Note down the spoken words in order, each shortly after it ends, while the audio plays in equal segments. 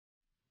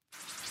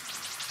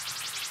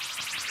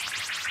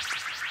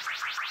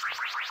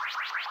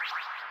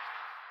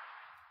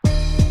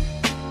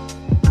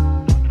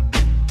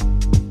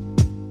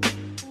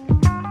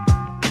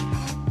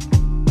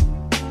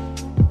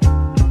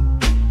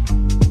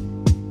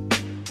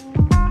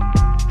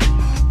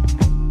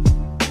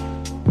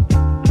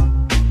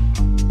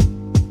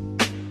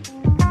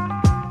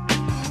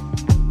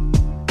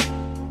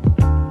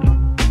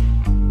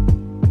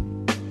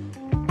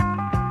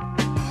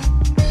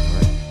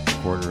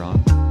you're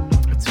on?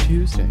 It's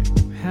Tuesday.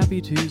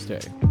 Happy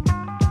Tuesday.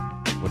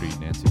 What are you,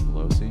 Nancy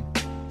Pelosi?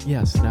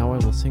 Yes, now I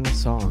will sing a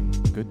song.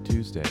 Good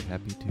Tuesday.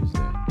 Happy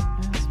Tuesday.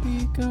 As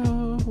we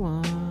go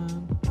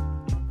on,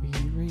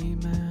 we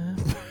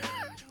remember.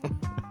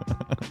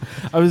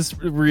 I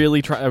was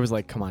really trying. I was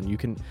like, come on, you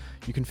can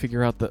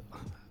figure out the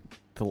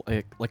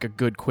like a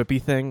good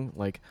quippy thing,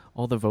 like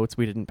all the votes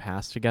we didn't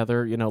pass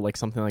together, like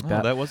something like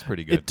that. Oh, that was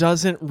pretty good. It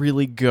doesn't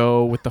really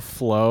go with the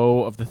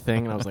flow of the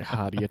thing, and I was like,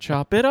 how do you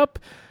chop it up?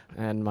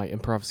 And my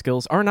improv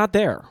skills are not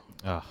there.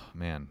 Oh,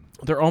 man.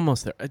 They're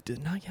almost there.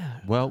 Not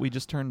yet. Well, we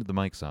just turned the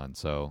mics on,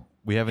 so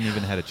we haven't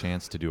even had a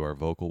chance to do our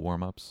vocal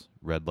warm-ups.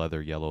 Red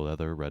leather, yellow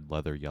leather, red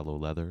leather, yellow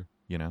leather,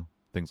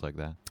 things like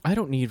that. I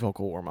don't need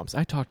vocal warm-ups.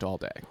 I talked all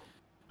day.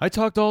 I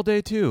talked all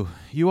day, too.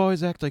 You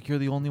always act like you're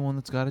the only one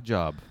that's got a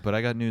job, but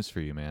I got news for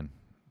you, man.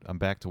 I'm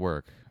back to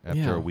work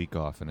after a week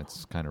off, and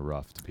it's kind of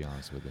rough, to be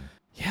honest with you.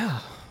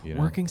 Yeah,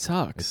 working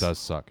sucks. It does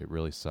suck. It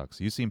really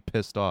sucks. You seem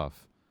pissed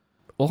off.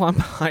 Well, I'm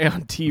high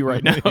on tea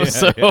right now,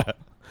 yeah.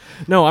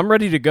 No, I'm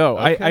ready to go.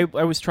 Okay.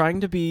 I was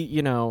trying to be,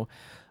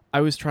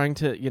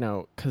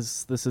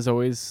 because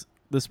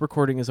this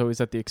recording is always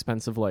at the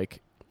expense of,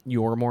 like,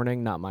 your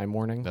morning, not my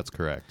morning. That's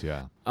correct,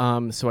 yeah.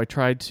 So I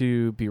tried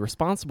to be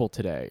responsible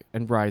today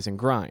and rise and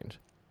grind.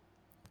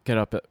 Get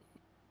up at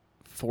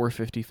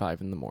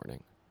 4:55 in the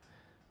morning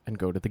and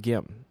go to the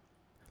gym.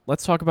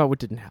 Let's talk about what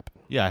didn't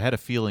happen. Yeah, I had a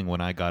feeling when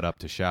I got up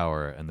to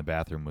shower and the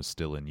bathroom was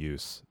still in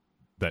use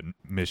that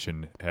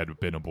mission had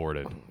been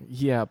aborted.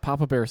 Yeah,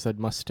 Papa Bear said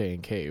must stay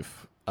in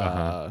cave.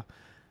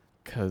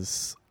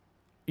 Because,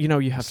 you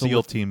have to...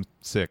 SEAL Team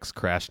 6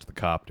 crashed the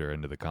copter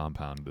into the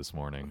compound this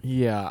morning.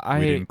 Yeah,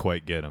 We didn't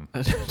quite get him.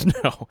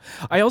 No.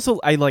 I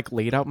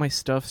laid out my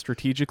stuff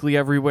strategically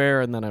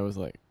everywhere, and then I was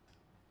like,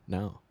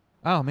 no.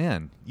 Oh,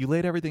 man. You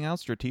laid everything out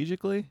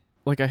strategically?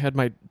 Like, I had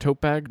my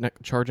tote bag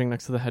charging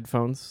next to the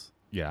headphones.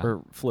 Yeah.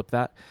 Or flip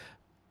that.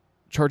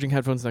 Charging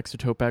headphones next to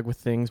tote bag with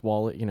things,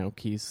 wallet,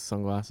 keys,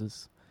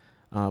 sunglasses.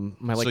 So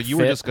you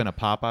were just going to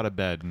pop out of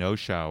bed, no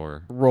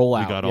shower. Roll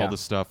out, We got all the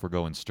stuff. We're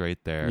going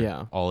straight there.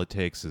 Yeah. All it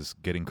takes is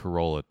getting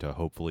Corolla to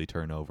hopefully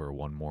turn over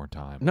one more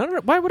time. No.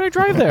 Why would I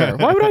drive there?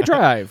 Why would I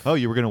drive? Oh,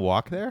 you were going to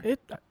walk there?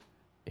 It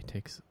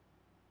takes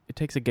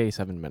a gay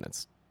 7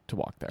 minutes to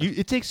walk there.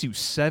 It takes you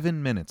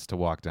 7 minutes to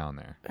walk down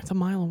there. It's a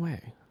mile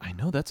away. I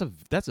know. That's a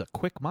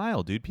quick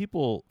mile, dude.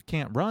 People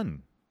can't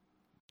run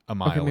a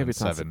mile in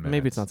 7 minutes.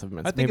 Maybe it's not 7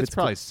 minutes. I think it's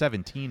probably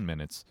 17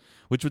 minutes,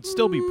 which would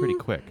still be pretty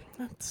quick.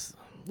 That's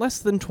less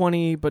than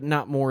 20, but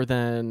not more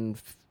than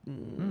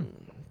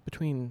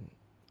between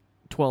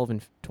 12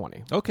 and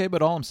 20. Okay,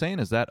 but all I'm saying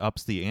is that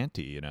ups the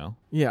ante,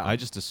 Yeah. I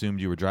just assumed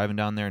you were driving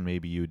down there and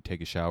maybe you would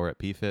take a shower at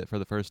PFIT for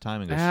the first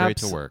time and go straight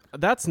to work.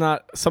 That's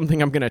not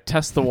something I'm going to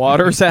test the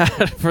waters at.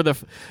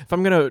 If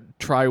I'm going to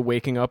try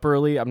waking up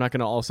early, I'm not going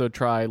to also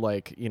try,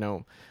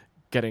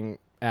 getting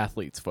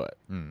athlete's foot.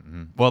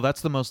 Mm-hmm. Well, that's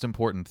the most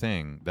important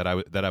thing that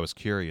I was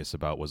curious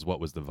about was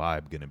what was the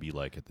vibe going to be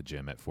like at the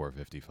gym at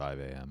 4:55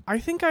 a.m. I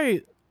think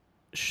I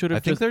should have. I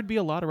think there'd be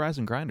a lot of rise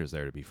and grinders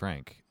there, to be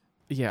frank.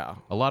 Yeah,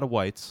 a lot of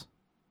whites.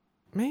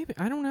 Maybe,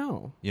 I don't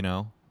know.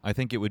 I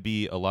think it would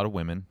be a lot of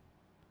women.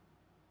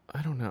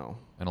 I don't know.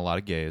 And a lot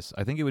of gays.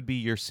 I think it would be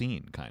your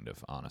scene, kind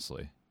of,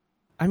 honestly.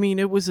 I mean,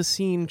 it was a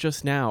scene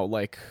just now,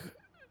 like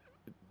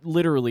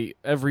literally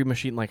every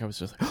machine. Like I was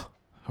just.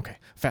 Okay,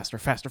 faster.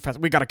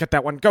 We gotta get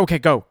that one. Go, okay,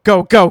 go.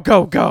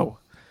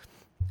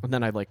 And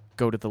then I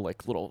go to the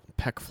little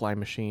peck fly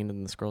machine,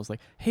 and this girl's like,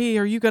 "Hey,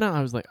 are you gonna?"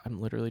 I was like,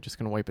 "I'm literally just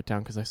gonna wipe it down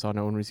because I saw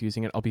no one was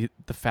using it. I'll be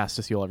the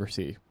fastest you'll ever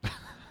see."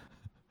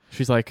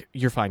 She's like,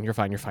 "You're fine.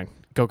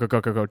 Go. Do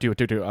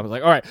it. I was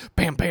like, "All right,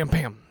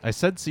 bam." I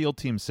said SEAL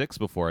Team 6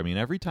 before. I mean,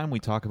 every time we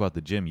talk about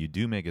the gym, you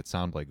do make it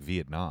sound like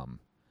Vietnam.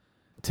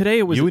 Today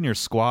it was you and your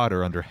squad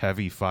are under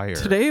heavy fire.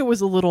 Today it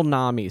was a little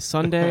NAMI.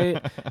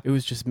 Sunday it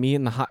was just me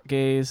and the hot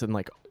gays and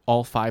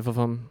all 5 of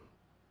them.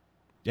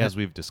 Yeah, as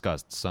we've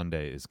discussed,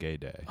 Sunday is gay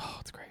day. Oh,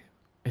 it's great.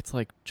 It's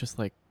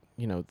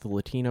the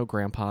Latino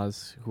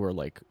grandpas who are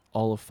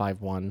all of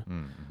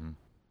 5'1",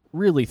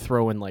 really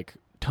throwing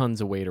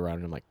tons of weight around,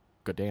 and I'm like,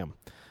 good damn.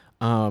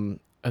 And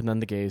then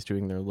the gays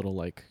doing their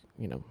little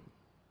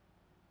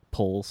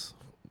pulls,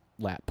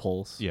 lat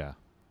pulls. Yeah.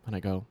 And I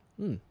go,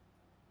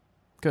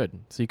 good.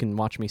 So you can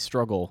watch me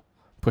struggle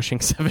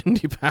pushing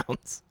 70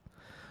 pounds.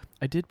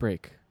 I did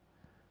break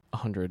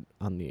 100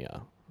 on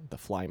the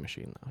fly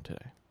machine, though,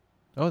 today.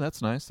 Oh,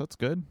 that's nice. That's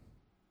good.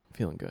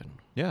 Feeling good.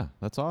 Yeah,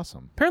 that's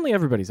awesome. Apparently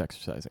everybody's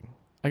exercising.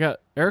 I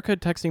got Erica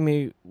texting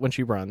me when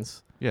she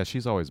runs. Yeah,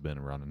 she's always been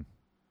running.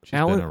 She's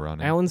been a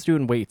runner. Alan's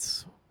doing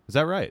weights. Is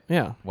that right?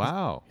 Yeah.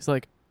 Wow. He's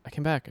like, I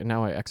came back and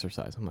now I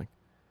exercise. I'm like,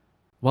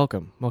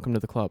 welcome to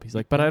the club. He's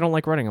like, but I don't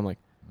like running. I'm like,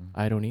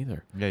 I don't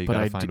either. Yeah, you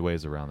gotta find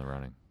ways around the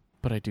running.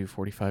 But I do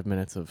 45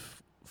 minutes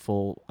of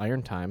full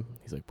iron time.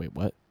 He's like, wait,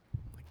 what?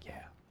 I'm like,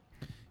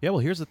 yeah. Yeah, well,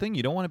 here's the thing.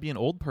 You don't want to be an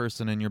old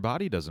person and your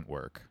body doesn't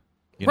work.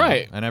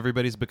 Right. And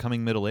everybody's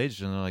becoming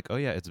middle-aged and they're like, oh,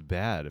 yeah, it's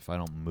bad if I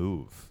don't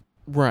move.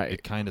 Right.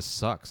 It kind of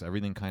sucks.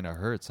 Everything kind of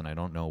hurts and I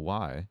don't know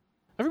why.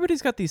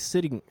 Everybody's got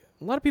a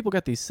lot of people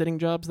got these sitting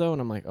jobs, though,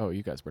 and I'm like, oh,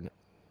 you guys were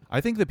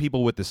I think the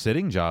people with the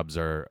sitting jobs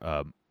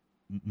are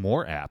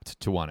more apt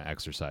to want to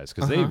exercise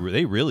because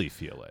they really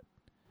feel it.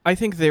 I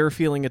think they're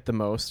feeling it the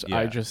most. Yeah.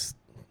 I just...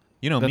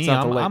 You know, me,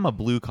 I'm a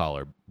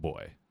blue-collar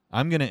boy.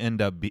 I'm going to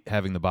end up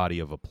having the body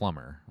of a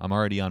plumber. I'm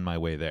already on my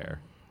way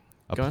there.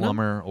 A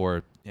plumber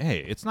or... Hey,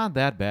 it's not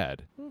that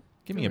bad.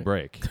 Give me a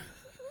break.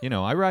 You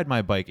know, I ride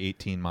my bike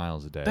 18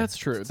 miles a day. That's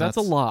true. That's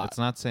a lot. It's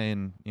not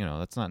saying, you know,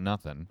 that's not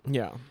nothing.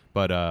 Yeah.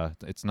 But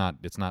it's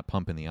not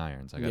pumping the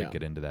irons. I got to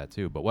get into that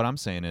too. But what I'm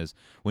saying is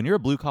when you're a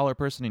blue-collar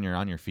person and you're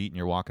on your feet and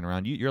you're walking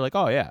around, you're like,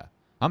 oh, yeah,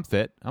 I'm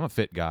fit. I'm a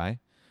fit guy.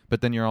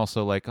 But then you're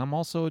also like, I'm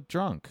also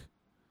drunk.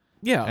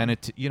 Yeah. And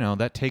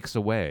that takes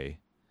away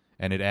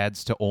and it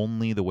adds to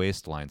only the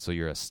waistline. So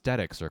your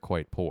aesthetics are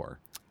quite poor.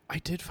 I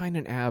did find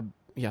an ab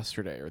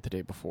yesterday or the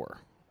day before.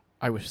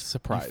 I was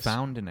surprised. You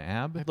found an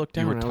ab? I looked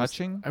down. You were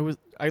touching?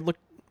 I looked,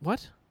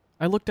 what?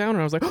 I looked down and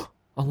I was like, oh,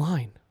 a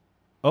line.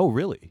 Oh,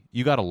 really?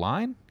 You got a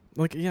line?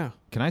 Like, yeah.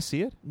 Can I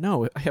see it?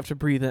 No, I have to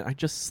breathe in. I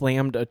just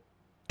slammed a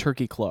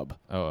turkey club.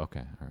 Oh,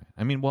 okay. All right.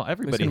 I mean, well,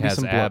 everybody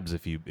has abs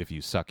if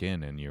you suck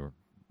in and you're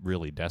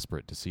really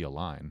desperate to see a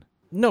line.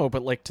 No,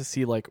 but like to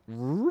see like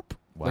whoop,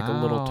 like a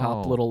little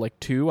top, little like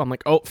 2. I'm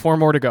like, 4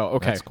 more to go.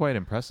 Okay. That's quite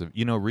impressive.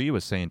 You know, Rhea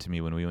was saying to me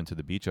when we went to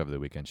the beach over the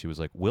weekend, she was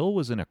like, Will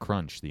was in a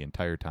crunch the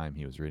entire time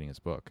he was reading his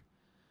book.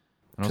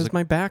 Because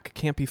my back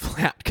can't be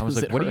flat. I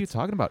was like, what are you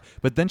talking about?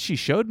 But then she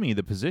showed me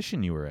the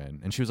position you were in,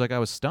 and she was like, I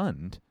was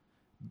stunned.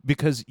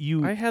 Because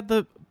I had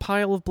the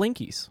pile of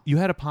blankies. You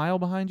had a pile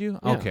behind you?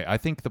 Yeah. Okay, I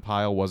think the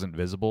pile wasn't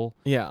visible.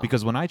 Yeah.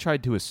 Because when I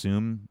tried to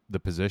assume the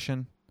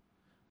position,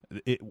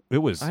 it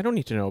was... I don't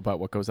need to know about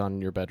what goes on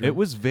in your bedroom. It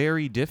was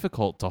very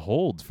difficult to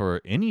hold for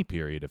any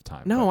period of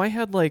time. No, I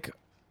had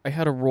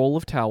a roll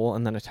of towel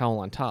and then a towel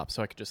on top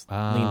so I could just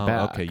lean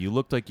back. Okay, you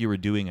looked like you were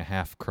doing a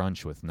half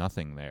crunch with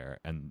nothing there,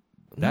 and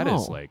that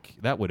is like...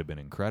 That would have been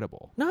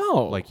incredible.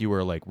 No. Like you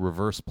were like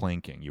reverse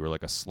planking. You were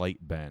like a slight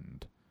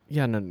bend.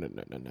 Yeah, no.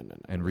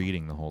 And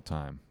reading the whole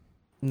time.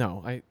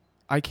 No,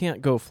 I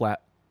can't go flat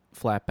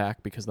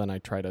back because then I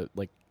try to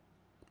like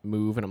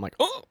move and I'm like,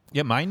 oh.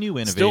 Yeah, my new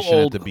innovation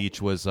at the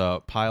beach was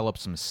pile up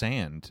some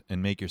sand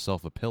and make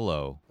yourself a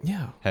pillow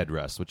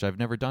headrest, which I've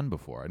never done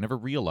before. I never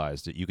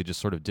realized that you could just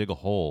sort of dig a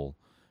hole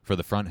for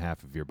the front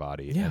half of your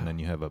body and then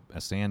you have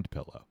a sand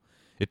pillow.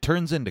 It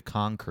turns into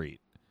concrete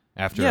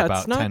after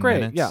about 10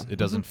 minutes. Yeah. It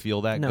doesn't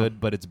feel that good,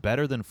 but it's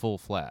better than full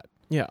flat.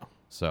 Yeah.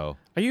 So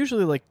I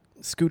usually like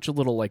scooch a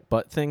little like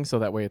butt thing so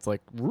that way it's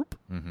like whoop.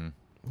 Mm-hmm.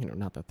 You know,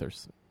 not that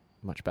there's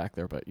much back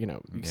there, but you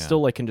know, you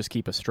still like can just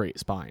keep a straight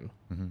spine.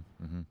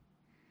 Mm-hmm. Mm-hmm.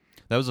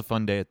 That was a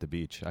fun day at the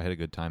beach. I had a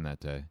good time that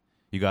day.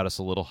 You got us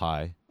a little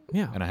high.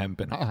 Yeah. And I haven't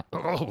been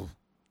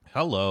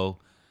hello.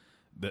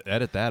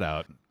 Edit that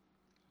out.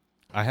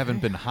 I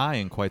haven't been high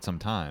in quite some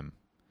time.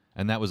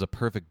 And that was a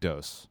perfect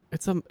dose.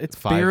 It's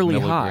barely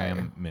 5 high.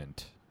 milligram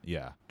mint.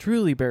 Yeah.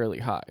 Truly barely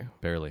high.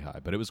 Barely high.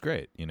 But it was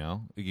great, you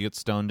know? You get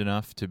stoned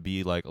enough to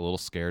be like a little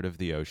scared of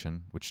the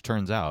ocean, which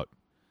turns out...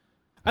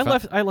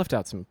 I left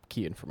out some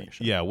key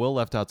information. Yeah, Will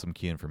left out some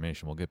key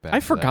information. We'll get back I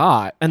to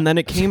forgot. And then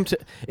it came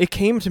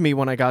to me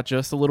when I got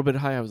just a little bit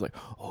high. I was like,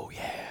 oh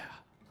yeah.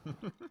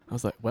 I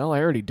was like, well,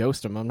 I already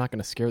dosed him. I'm not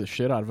going to scare the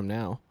shit out of him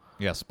now.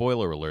 Yeah,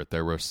 spoiler alert.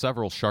 There were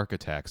several shark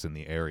attacks in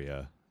the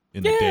area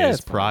in the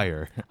days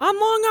prior. On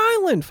Long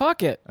Island.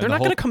 Fuck it. They're not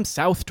going to come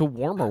south to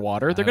warmer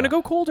water. They're going to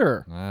go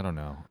colder. I don't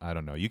know.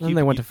 Then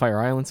they went to Fire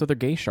Island, so they're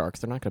gay sharks.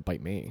 They're not going to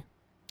bite me.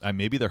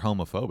 Maybe they're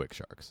homophobic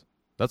sharks.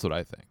 That's what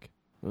I think.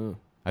 Mm.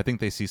 I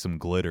think they see some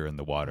glitter in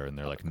the water, and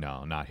they're like,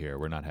 no, not here.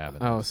 We're not having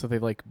this. Oh, so they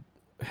like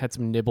had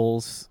some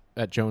nibbles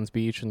at Jones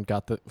Beach and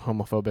got the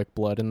homophobic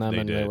blood in them,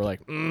 they were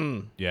like,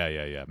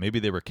 Yeah.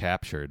 Maybe they were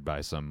captured by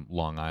some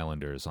Long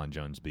Islanders on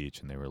Jones Beach,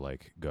 and they were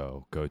like,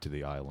 go to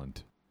the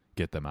island.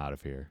 Get them out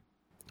of here.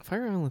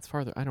 Fire Island's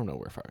farther. I don't know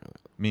where Fire Island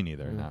is. Me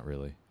neither, not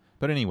really.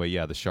 But anyway,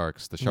 yeah, the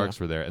sharks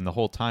were there, and the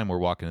whole time we're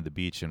walking to the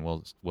beach, and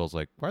Will's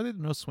like, why are there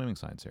no swimming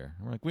signs here?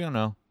 And we're like, we don't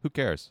know. Who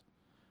cares?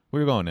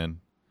 We're going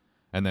in.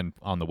 And then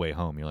on the way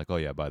home, you're like, oh,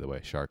 yeah, by the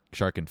way,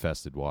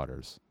 shark-infested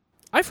waters.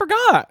 I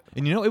forgot.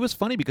 And, you know, it was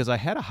funny because I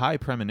had a high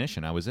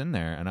premonition. I was in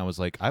there, and I was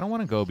like, I don't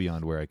want to go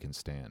beyond where I can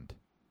stand.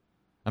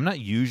 I'm not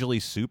usually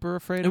super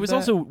afraid of that. It was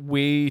also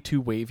way too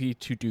wavy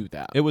to do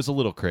that. It was a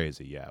little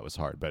crazy. Yeah, it was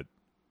hard. But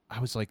I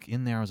was like,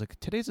 in there, I was like,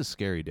 today's a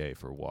scary day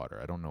for water.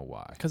 I don't know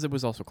why. Because it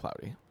was also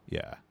cloudy.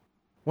 Yeah.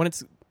 When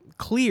it's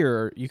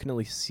clear, you can at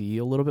least see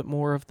a little bit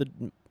more of the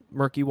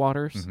murky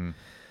waters. Mm-hmm.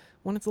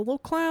 When it's a little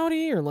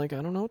cloudy or like,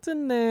 I don't know what's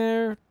in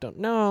there, don't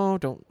know,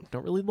 don't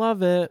really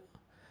love it.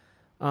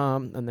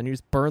 And then you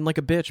just burn like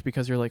a bitch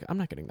because you're like, I'm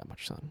not getting that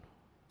much sun.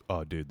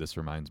 Oh, dude, this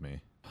reminds me.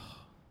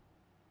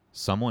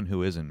 Someone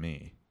who isn't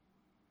me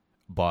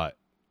bought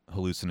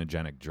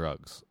hallucinogenic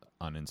drugs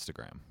on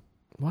Instagram.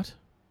 What?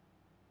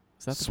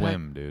 Is that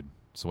Swim, dude.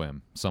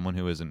 Swim. Someone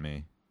who isn't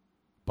me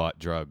bought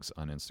drugs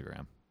on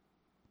Instagram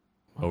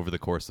over the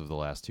course of the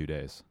last 2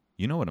 days.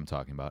 You know what I'm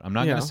talking about. I'm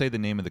not going to say the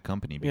name of the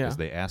company because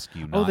they ask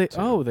you not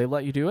to. Oh, they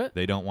let you do it?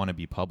 They don't want to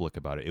be public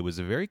about it. It was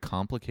a very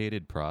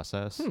complicated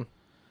process,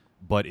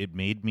 but it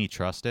made me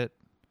trust it.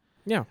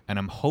 Yeah. And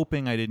I'm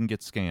hoping I didn't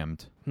get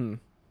scammed.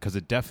 Because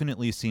it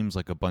definitely seems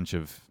like a bunch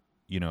of,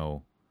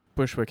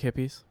 Bushwick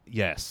hippies.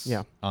 Yes.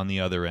 Yeah. On the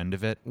other end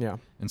of it. Yeah.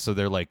 And so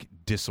they're like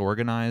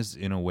disorganized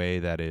in a way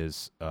that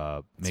is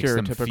makes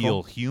them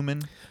feel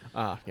human.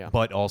 Yeah.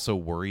 But also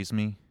worries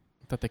me.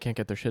 That they can't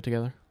get their shit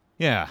together.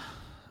 Yeah.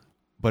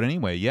 But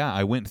anyway, yeah,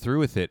 I went through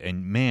with it,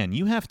 and man,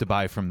 you have to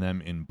buy from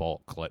them in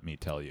bulk, let me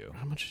tell you.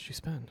 How much did you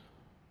spend?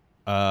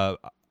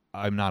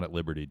 I'm not at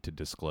liberty to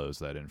disclose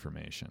that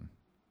information.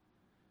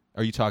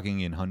 Are you talking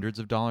in hundreds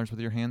of dollars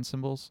with your hand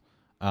symbols?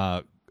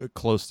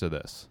 Close to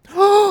this.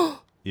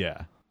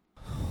 Yeah.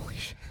 Holy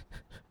shit.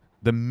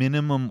 The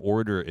minimum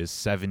order is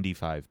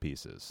 75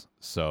 pieces.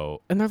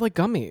 So, and they're like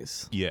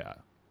gummies. Yeah.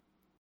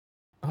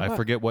 I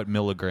forget what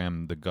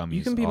milligram the gummies are.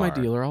 You can be my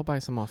dealer. I'll buy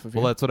some off of you.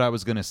 Well, that's what I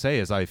was going to say,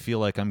 is I feel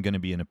like I'm going to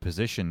be in a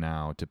position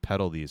now to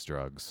peddle these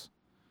drugs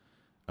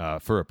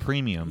for a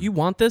premium. You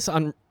want this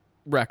on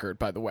record,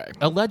 by the way.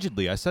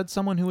 Allegedly. I said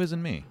someone who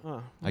isn't me. Oh,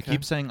 okay. I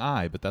keep saying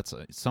I, but that's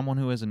someone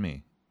who isn't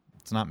me.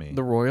 It's not me.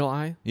 The royal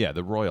eye? Yeah,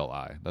 the royal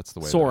eye. That's the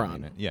way Sauron. I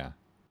mean it. Yeah.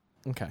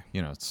 Okay.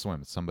 It's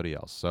Swim. It's somebody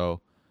else.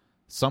 So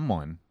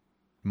someone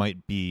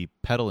might be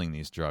peddling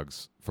these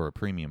drugs for a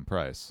premium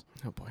price.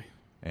 Oh, boy.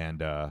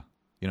 And,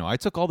 I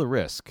took all the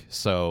risk.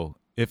 So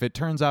if it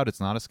turns out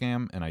it's not a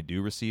scam and I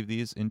do receive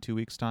these in 2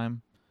 weeks'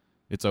 time,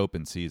 it's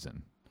open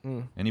season.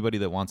 Anybody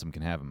that wants them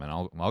can have them,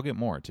 and I'll get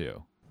more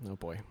too. Oh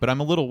boy! But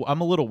I'm a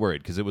little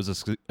worried because it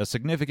was a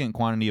significant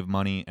quantity of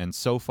money, and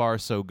so far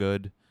so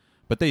good.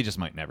 But they just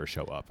might never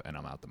show up, and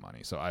I'm out the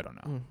money. So I don't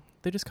know.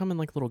 They just come in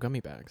like little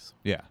gummy bags.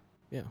 Yeah.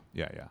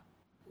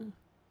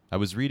 I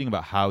was reading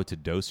about how to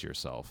dose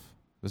yourself.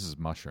 This is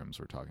mushrooms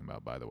we're talking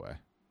about, by the way.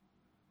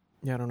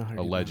 Yeah, I don't know how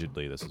to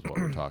Allegedly, this is what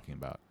we're talking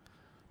about.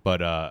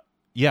 But,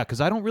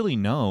 because I don't really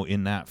know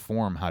in that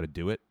form how to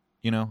do it,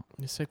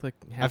 Just take like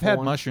I've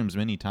had mushrooms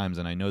many times,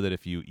 and I know that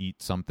if you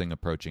eat something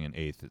approaching an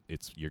eighth,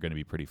 you're going to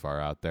be pretty far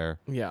out there.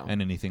 Yeah.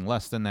 And anything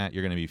less than that,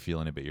 you're going to be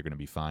feeling it, but you're going to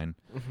be fine.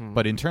 Mm-hmm.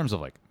 But in terms of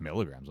like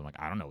milligrams, I'm like,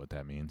 I don't know what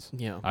that means.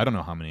 Yeah. I don't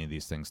know how many of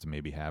these things to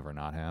maybe have or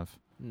not have.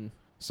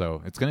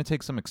 So it's going to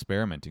take some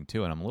experimenting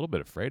too, and I'm a little bit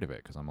afraid of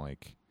it because I'm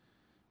like,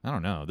 I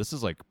don't know. This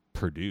is like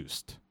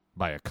produced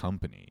by a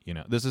company,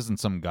 This isn't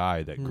some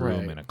guy that grew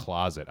them in a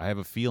closet. I have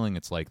a feeling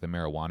it's like the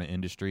marijuana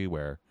industry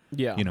where,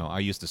 I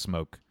used to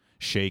smoke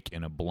shake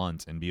in a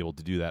blunt and be able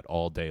to do that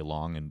all day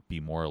long and be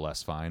more or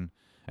less fine.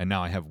 And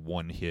now I have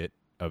one hit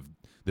of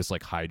this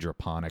like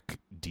hydroponic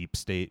deep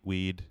state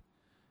weed,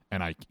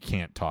 and I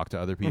can't talk to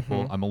other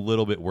people. I'm a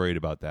little bit worried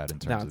about that in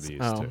terms of these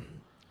too.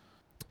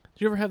 Did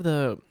you ever have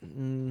the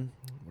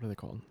what are they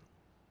called?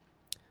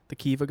 The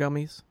Kiva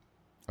gummies?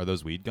 Are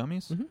those weed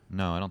gummies? Mm-hmm.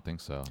 No, I don't think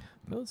so.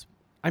 Those.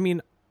 I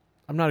mean,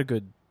 I'm not a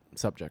good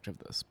subject of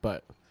this,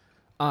 but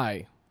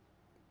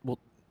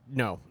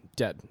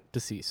dead,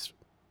 deceased,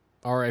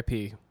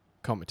 R.I.P.,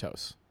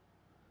 comatose,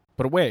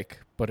 but awake,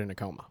 but in a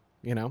coma.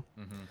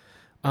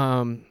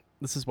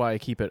 This is why I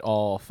keep it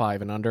all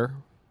 5 and under.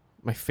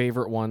 My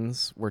favorite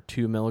ones were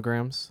 2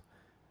 milligrams.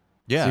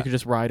 Yeah, so you could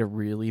just ride a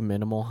really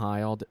minimal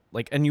high all day,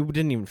 and you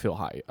didn't even feel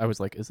high. I was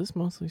like, is this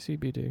mostly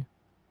CBD?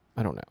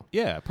 I don't know.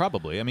 Yeah,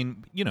 probably. I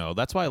mean,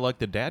 that's why I like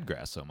the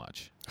dadgrass so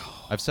much.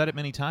 I've said it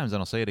many times,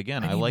 and I'll say it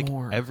again. I like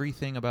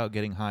everything about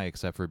getting high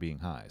except for being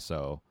high.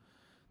 So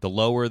the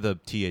lower the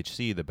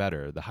THC, the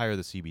better. The higher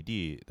the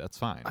CBD, that's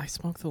fine. I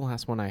smoked the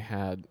last one I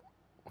had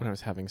when I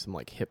was having some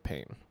hip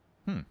pain.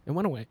 It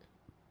went away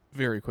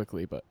very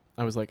quickly, but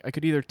I was like, I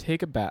could either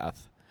take a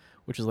bath,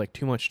 which is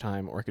too much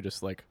time, or I could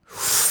just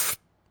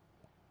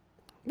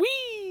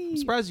whee! I'm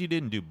surprised you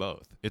didn't do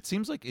both. It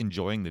seems like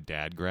enjoying the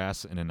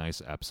dadgrass in a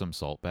nice Epsom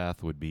salt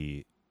bath would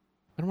be...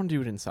 I don't want to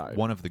do it inside.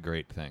 One of the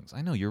great things.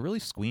 I know, you're really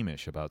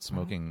squeamish about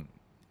smoking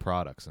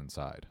products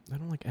inside. I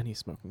don't like any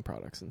smoking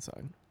products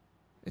inside.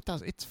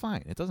 It's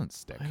fine. It doesn't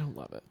stick. I don't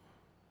love it.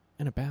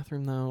 In a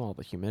bathroom, though, all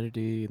the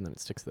humidity, and then it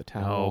sticks to the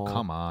towel. Oh,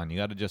 come on. You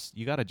gotta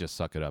just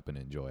suck it up and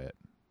enjoy it.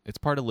 It's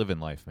part of living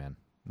life, man.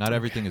 Not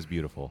everything is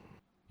beautiful,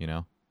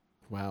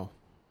 Wow.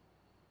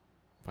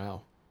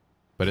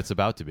 But it's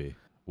about to be.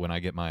 When I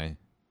get my...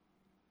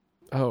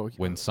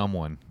 when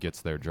someone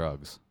gets their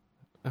drugs.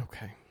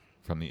 Okay.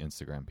 From the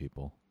Instagram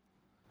people.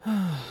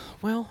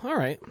 Well, all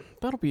right.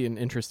 That'll be an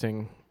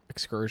interesting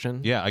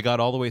excursion. Yeah, I got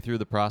all the way through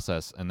the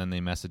process, and then they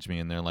messaged me,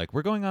 and they're like,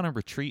 we're going on a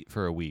retreat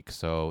for a week,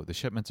 so the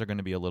shipments are going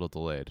to be a little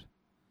delayed.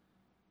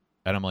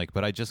 And I'm like,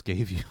 but I just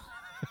gave you...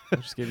 I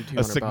just gave you $200.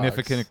 A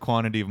significant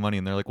quantity of money,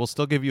 and they're like, we'll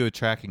still give you a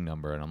tracking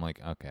number. And I'm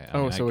like, okay.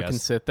 So it can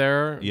sit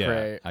there? Yeah,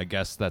 great. I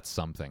guess that's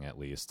something at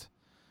least.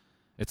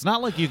 It's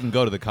not like you can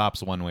go to the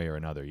cops one way or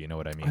another. You know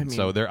what I mean?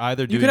 So they're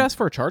either doing... You could ask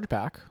for a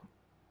chargeback.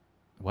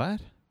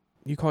 What?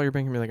 You call your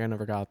bank and be like, I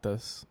never got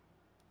this.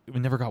 We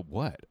never got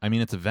what? I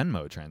mean, it's a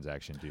Venmo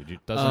transaction, dude.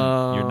 It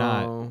doesn't... You're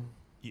not...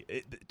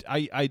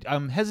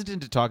 I'm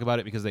hesitant to talk about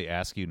it because they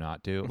ask you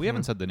not to. We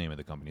haven't said the name of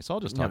the company, so I'll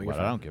just talk about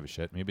it. I don't give a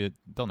shit. Maybe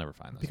they'll never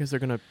find this. Because they're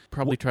going to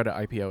probably try to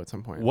IPO at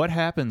some point. What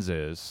happens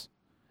is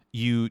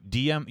you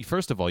DM...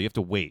 First of all, you have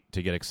to wait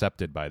to get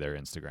accepted by their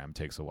Instagram. It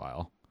takes a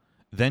while.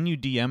 Then you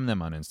DM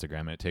them on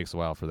Instagram, and it takes a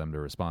while for them to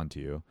respond to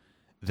you.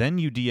 Then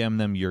you DM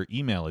them your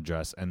email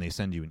address, and they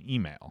send you an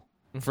email.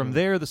 From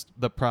there,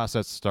 the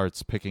process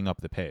starts picking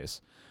up the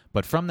pace.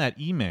 But from that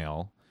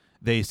email,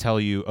 they tell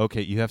you,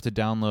 okay, you have to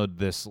download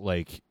this,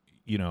 like,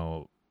 you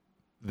know,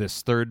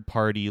 this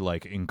third-party,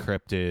 like,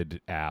 encrypted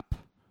app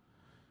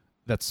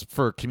that's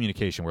for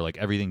communication where, like,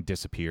 everything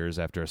disappears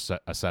after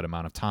a set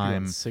amount of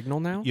time. Signal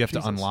now? You have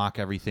to unlock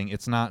everything.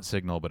 It's not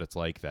Signal, but it's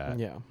like that.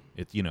 Yeah.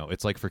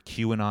 It's like for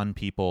QAnon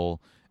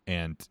people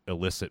and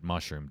illicit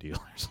mushroom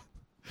dealers.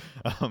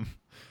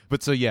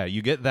 But so, yeah,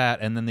 you get that,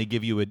 and then they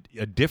give you a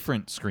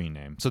different screen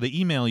name. So they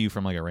email you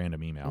from, like, a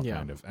random email,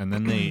 kind of. And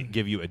then they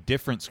give you a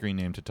different screen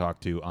name to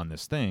talk to on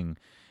this thing.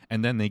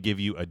 And then they give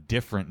you a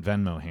different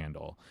Venmo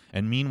handle.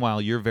 And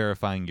meanwhile, you're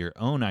verifying your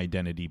own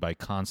identity by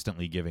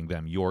constantly giving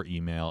them your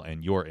email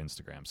and your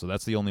Instagram. So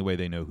that's the only way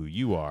they know who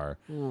you are.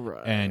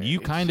 Right. And you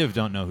kind of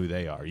don't know who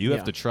they are. You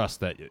have to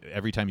trust that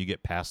every time you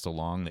get passed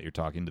along that you're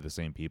talking to the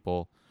same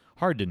people.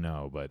 Hard to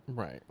know, but,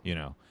 you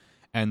know.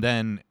 And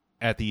then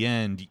at the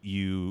end,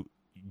 you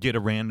get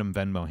a random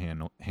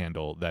Venmo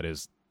handle that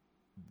is,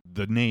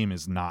 the name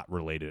is not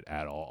related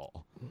at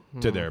all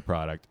to their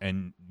product,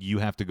 and you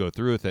have to go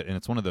through with it. And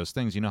it's one of those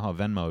things, you know how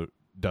Venmo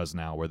does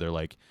now, where they're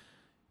like,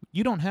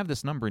 you don't have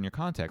this number in your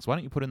contacts. Why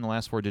don't you put in the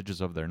last 4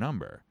 digits of their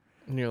number?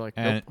 And you're like,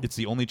 and it's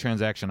the only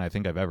transaction I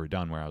think I've ever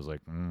done where I was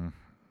like,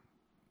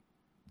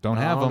 don't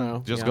have them.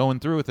 No. Just going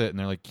through with it. And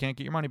they're like, can't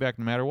get your money back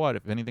no matter what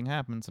if anything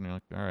happens. And you're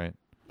like, all right.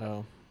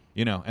 Oh.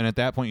 You know, and at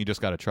that point, you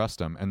just got to trust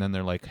them. And then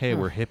they're like, hey,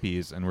 we're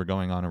hippies, and we're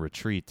going on a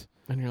retreat.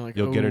 And you're like,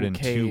 you'll get it in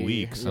 2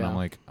 weeks. And I'm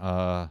like,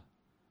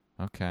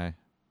 okay.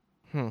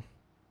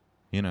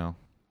 You know.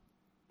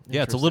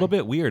 Yeah, it's a little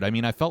bit weird. I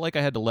mean, I felt like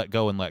I had to let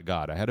go and let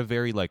God. I had a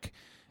very, like,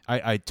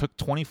 I took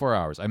 24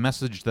 hours. I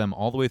messaged them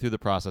all the way through the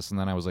process, and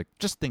then I was like,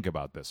 just think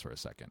about this for a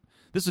second.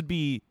 This would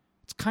be,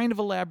 it's kind of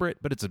elaborate,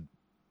 but it's a,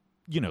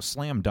 you know,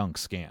 slam dunk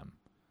scam.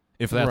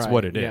 If that's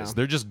what it is.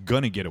 They're just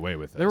going to get away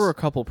with it. There were a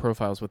couple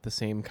profiles with the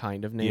same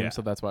kind of name,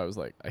 so that's why I was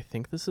like, I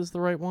think this is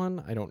the right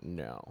one. I don't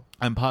know.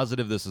 I'm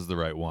positive this is the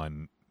right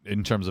one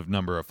in terms of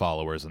number of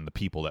followers and the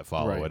people that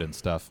follow it and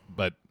stuff.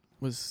 But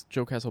was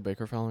Joe Castle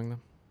Baker following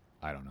them?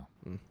 I don't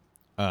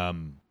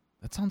know.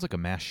 That sounds like a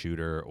mass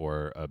shooter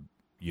or a,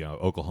 you know,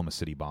 Oklahoma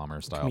City bomber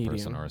style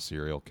person or a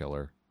serial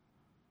killer.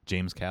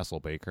 James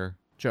Castle Baker.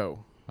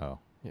 Joe. Oh.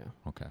 Yeah.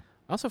 Okay.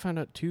 I also found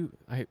out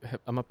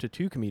I'm up to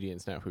 2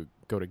 comedians now who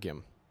go to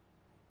GIM.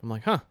 I'm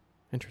like, huh,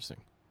 interesting.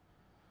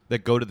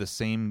 That go to the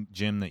same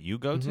gym that you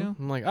go to?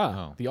 I'm like,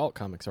 the alt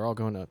comics are all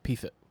going to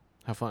PFIT.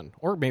 Have fun.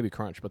 Or maybe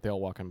Crunch, but they all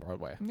walk on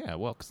Broadway. Yeah,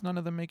 well, because none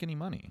of them make any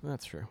money.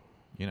 That's true.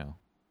 You know,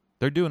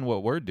 they're doing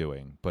what we're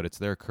doing, but it's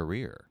their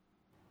career.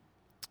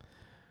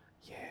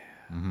 Yeah.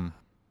 Mm-hmm.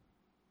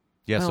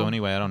 Yeah. So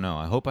anyway, I don't know.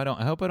 I hope I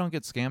don't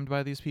get scammed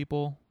by these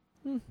people.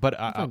 But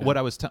what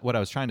I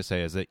was trying to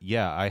say is that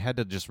I had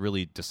to just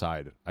really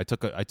decide. I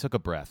took a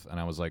breath and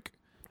I was like,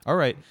 all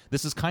right,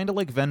 this is kind of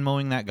like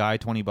Venmoing that guy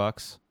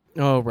 $20.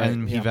 Oh, right.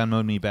 And he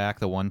Venmoed me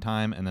back the one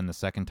time, and then the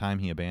second time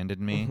he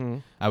abandoned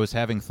me. I was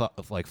having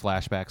like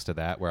flashbacks to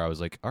that, where I was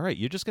like, all right,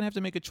 you're just gonna have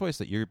to make a choice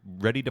that you're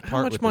ready to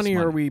part with. How much money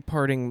are we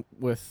parting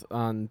with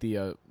on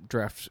the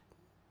draft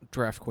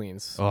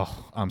queens?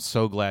 Oh, I'm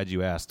so glad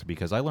you asked,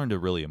 because I learned a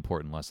really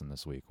important lesson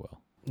this week,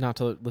 Will. Not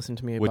to listen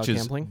to me about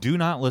gambling? Do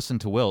not listen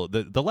to Will.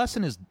 The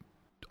lesson is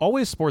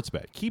always sports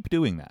bet. Keep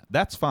doing that.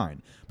 That's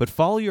fine. But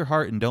follow your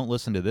heart and don't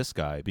listen to this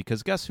guy,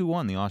 because guess who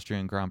won the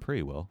Austrian Grand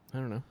Prix, Will? I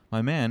don't know.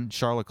 My man,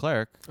 Charles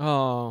Leclerc.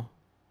 Oh.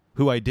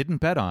 Who I didn't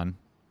bet on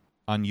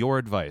your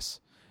advice.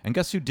 And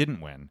guess who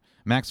didn't win?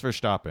 Max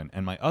Verstappen.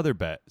 And my other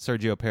bet,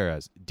 Sergio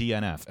Perez,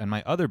 DNF. And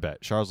my other bet,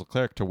 Charles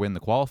Leclerc to win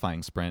the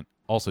qualifying sprint,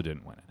 also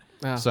didn't win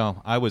it.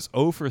 So I was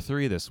 0 for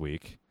 3 this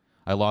week.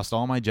 I lost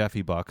all my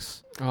Jeffy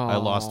bucks. I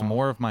lost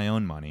more of my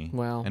own money.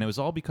 Well. And it was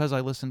all because I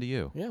listened to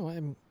you. Yeah,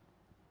 well,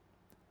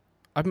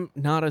 I'm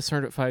not a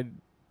certified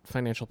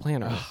financial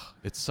planner.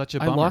 It's such a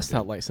bummer. I lost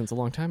that license a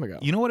long time ago.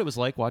 You know what it was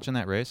like watching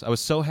that race? I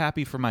was so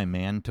happy for my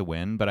man to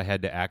win, but I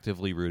had to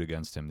actively root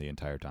against him the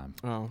entire time.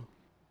 Oh.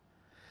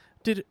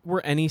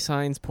 Were any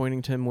signs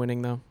pointing to him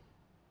winning, though?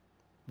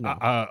 No.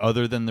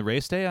 Other than the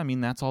race day? I mean,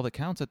 that's all that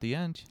counts at the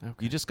end. Okay.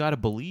 You just got to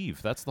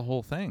believe. That's the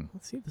whole thing.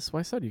 Let's see. This is why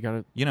I said you got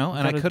to... You know,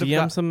 and I could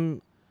have DM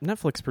some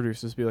Netflix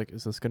producers, be like,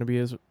 is this going to be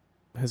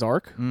his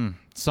arc?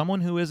 Someone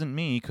who isn't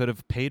me could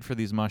have paid for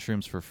these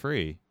mushrooms for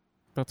free.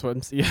 That's what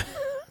I'm saying.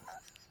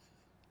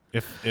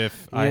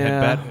 If I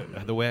had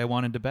bet the way I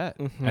wanted to bet.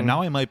 And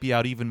now I might be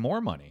out even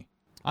more money.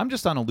 I'm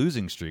just on a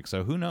losing streak,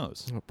 so who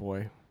knows? Oh,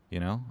 boy.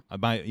 You know?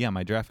 My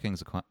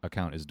DraftKings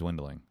account is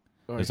dwindling.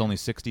 There's only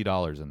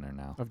 $60 in there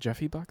now. Of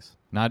Jeffy bucks?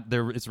 Not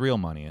there. It's real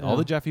money. All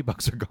the Jeffy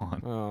bucks are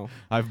gone. Oh.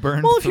 I've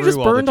burned Well, if you through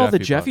just burned all the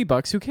Jeffy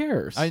bucks, who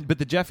cares? But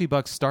the Jeffy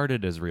bucks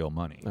started as real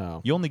money.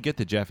 Oh. You only get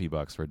the Jeffy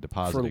bucks for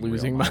depositing for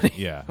losing real money.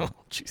 Yeah. Oh,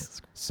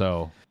 Jesus Christ.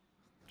 So...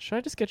 Should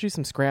I just get you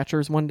some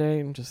scratchers one day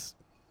and just...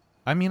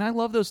 I mean, I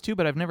love those too,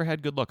 but I've never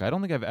had good luck. I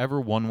don't think I've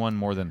ever won one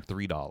more than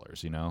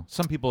 $3, you know?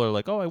 Some people are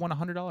like, oh, I won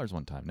 $100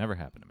 one time. Never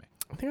happened to me.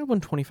 I think I won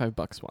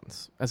 $25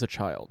 once as a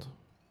child.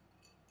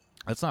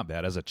 That's not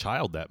bad. As a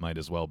child, that might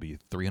as well be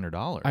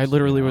 $300. I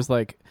literally was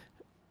like,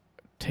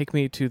 take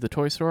me to the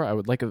toy store. I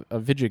would like a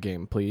video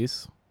game,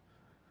 please.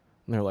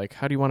 And they're like,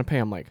 how do you want to pay?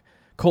 I'm like,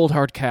 cold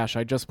hard cash.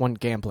 I just want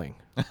gambling.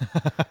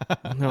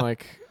 And they're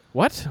like,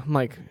 what? I'm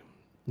like,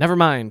 never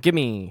mind. Give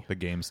me. The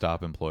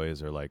GameStop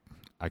employees are like,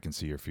 I can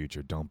see your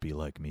future. Don't be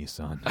like me,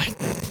 son.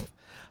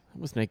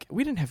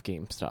 We didn't have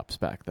GameStops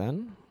back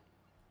then.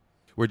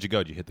 Where'd you go?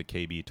 Did you hit the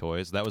KB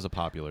Toys? That was a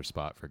popular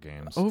spot for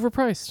games.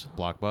 Overpriced.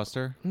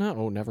 Blockbuster?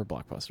 No, never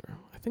Blockbuster.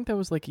 I think that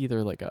was like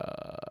either like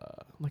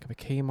a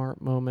Kmart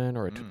moment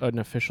or an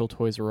official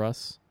Toys R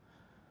Us.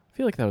 I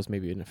feel like that was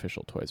maybe an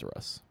official Toys R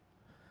Us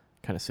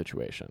kind of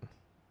situation.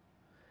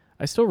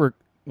 I still,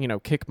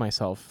 kick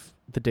myself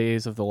the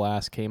days of the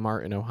last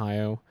Kmart in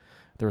Ohio.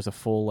 There was a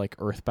full like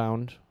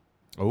Earthbound.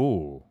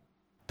 Oh.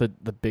 The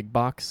big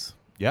box.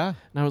 Yeah.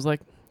 And I was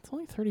like, it's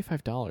only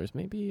 $35.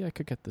 Maybe I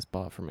could get this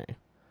bought for me.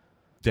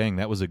 Dang,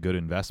 that was a good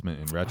investment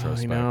in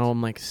retrospect. I know,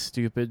 I'm like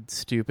stupid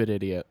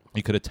idiot.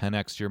 You could have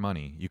 10x'd your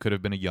money. You could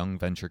have been a young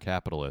venture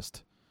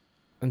capitalist.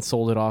 And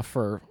sold it off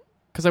for...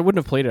 Because I wouldn't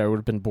have played it. I would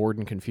have been bored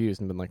and confused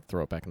and been like,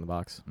 throw it back in the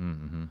box.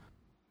 Mm-hmm.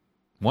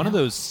 One of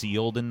those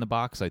sealed in the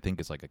box, I think,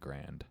 is like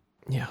 $1,000.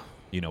 Yeah.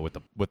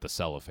 With the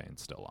cellophane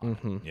still on.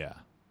 Mm-hmm. Yeah.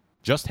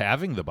 Just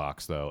having the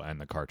box, though, and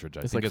the cartridge,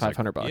 I think like is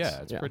 $500.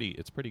 Yeah,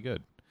 it's pretty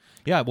good.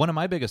 Yeah, one of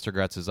my biggest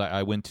regrets is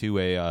I went to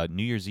a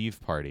New Year's Eve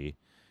party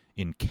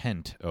in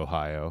Kent,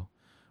 Ohio,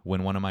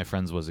 when one of my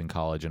friends was in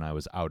college and I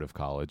was out of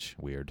college.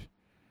 Weird.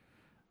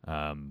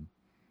 And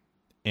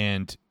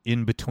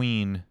in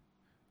between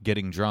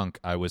getting drunk,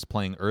 I was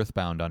playing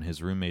Earthbound on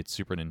his roommate's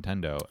Super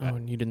Nintendo. Oh,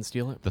 and you didn't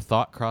steal it? The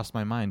thought crossed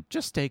my mind,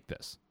 just take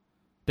this.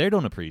 They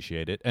don't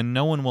appreciate it, and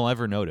no one will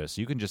ever notice.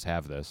 You can just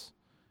have this.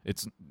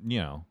 It's,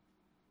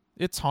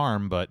 it's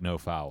harm, but no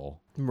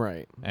foul.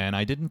 Right. And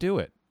I didn't do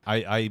it.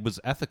 I was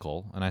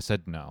ethical, and I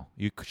said, no,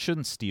 you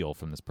shouldn't steal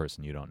from this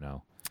person you don't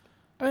know.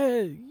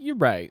 You're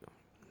right.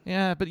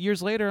 Yeah, but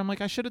years later, I'm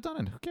like, I should have done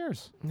it. Who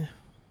cares?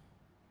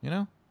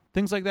 Yeah.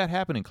 Things like that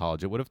happen in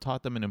college. It would have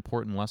taught them an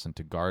important lesson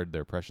to guard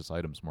their precious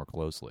items more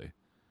closely.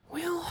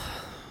 Well,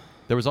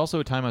 there was also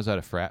a time I was at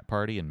a frat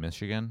party in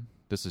Michigan.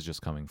 This is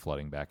just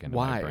flooding back into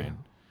my brain.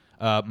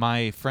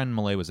 My friend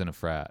Malay was in a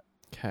frat,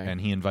 and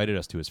he invited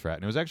us to his frat,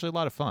 and it was actually a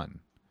lot of fun.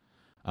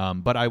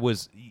 But I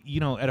was,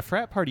 at a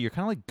frat party, you're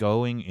kind of like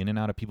going in and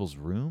out of people's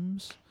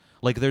rooms.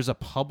 Like there's a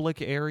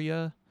public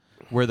area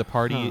where the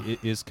party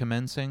is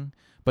commencing,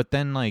 but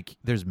then like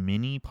there's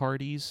mini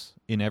parties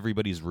in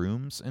everybody's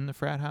rooms in the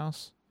frat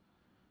house.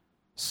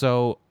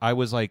 So I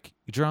was like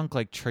drunk,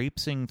 like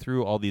traipsing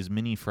through all these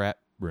mini frat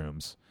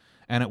rooms.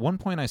 And at one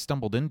point I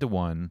stumbled into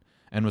one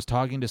and was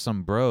talking to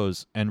some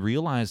bros and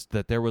realized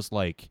that there was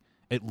like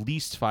at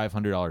least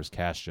 $500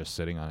 cash just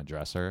sitting on a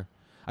dresser.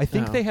 I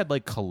think they had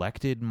like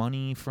collected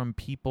money from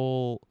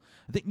people.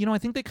 I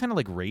think they kind of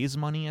like raise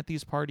money at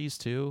these parties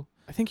too.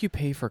 I think you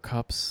pay for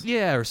cups.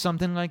 Yeah, or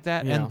something like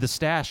that. Yeah. And the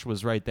stash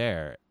was right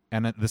there.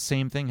 And the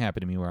same thing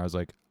happened to me where I was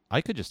like,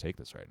 I could just take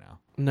this right now.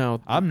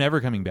 No. I'm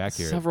never coming back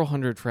here. Several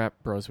hundred frat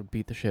bros would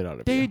beat the shit out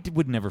of you. They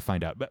would never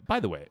find out. But by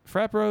the way,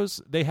 frat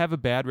bros, they have a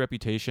bad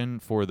reputation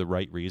for the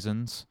right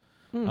reasons.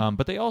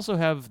 But they also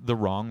have the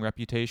wrong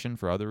reputation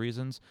for other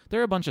reasons.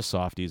 They're a bunch of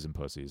softies and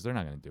pussies. They're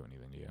not going to do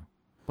anything to you.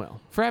 Well,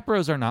 frat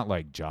bros are not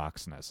like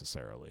jocks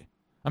necessarily.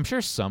 I'm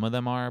sure some of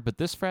them are, but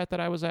this frat that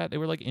I was at, they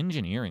were like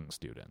engineering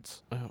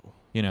students. Oh.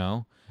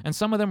 And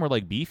some of them were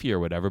like beefy or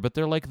whatever, but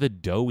they're like the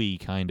doughy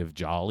kind of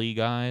jolly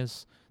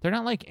guys. They're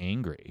not like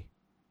angry.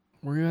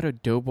 Were you at a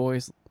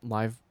Doughboys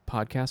live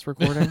podcast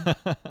recording?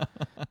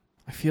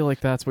 I feel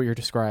like that's what you're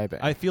describing.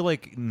 I feel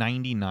like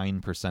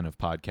 99% of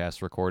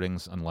podcast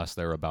recordings, unless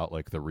they're about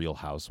like the Real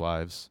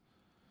Housewives,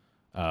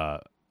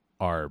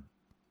 are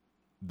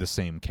the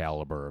same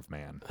caliber of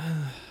man.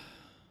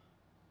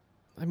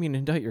 I mean,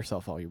 indict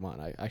yourself all you want.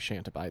 I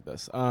shan't abide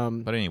this.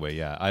 But anyway,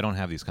 yeah, I don't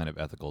have these kind of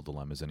ethical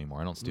dilemmas anymore.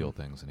 I don't steal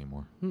things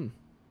anymore.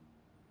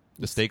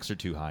 The stakes are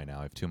too high now.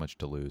 I have too much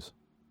to lose.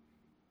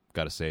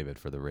 Got to save it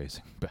for the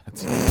racing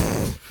bets.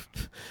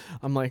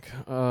 I'm like,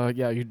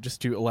 you just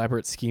do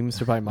elaborate schemes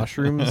to buy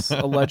mushrooms,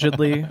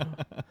 allegedly.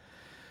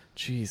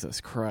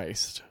 Jesus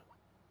Christ.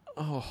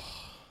 Oh.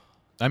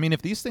 I mean,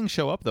 if these things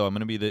show up, though,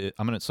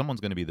 someone's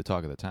going to be the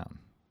talk of the town.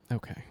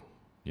 Okay.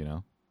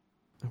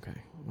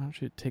 Okay. Why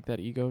don't you take that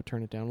ego,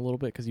 turn it down a little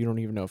bit, because you don't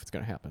even know if it's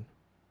going to happen.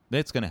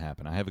 It's going to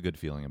happen. I have a good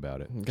feeling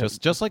about it.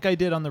 Just like I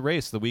did on the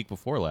race the week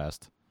before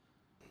last.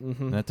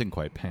 Mm-hmm. That didn't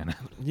quite pan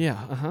out.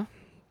 Yeah,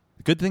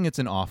 Good thing it's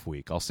an off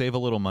week. I'll save a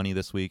little money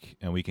this week,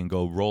 and we can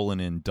go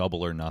rolling in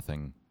double or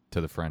nothing to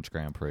the French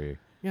Grand Prix.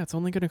 Yeah, it's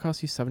only going to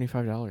cost you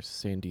 $75 to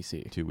stay in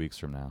D.C. 2 weeks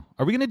from now.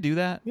 Are we going to do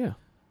that? Yeah.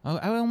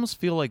 I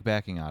almost feel like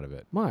backing out of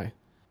it. Why?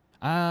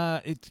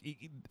 I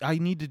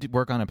need to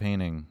work on a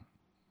painting,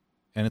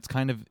 and it's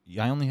kind of...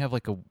 I only have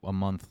like a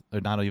month,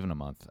 or not even a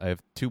month. I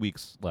have 2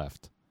 weeks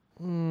left.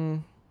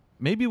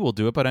 Maybe we'll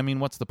do it, but I mean,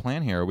 what's the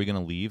plan here? Are we going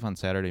to leave on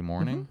Saturday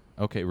morning?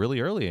 Mm-hmm. Okay,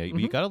 really early. Mm-hmm.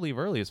 You got to leave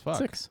early as fuck.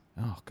 6.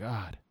 Oh,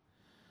 God.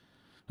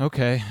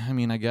 Okay, I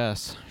mean, I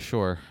guess.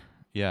 Sure.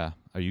 Yeah.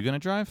 Are you going to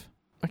drive?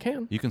 I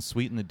can. You can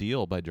sweeten the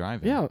deal by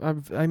driving. Yeah,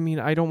 I mean,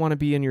 I don't want to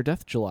be in your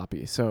death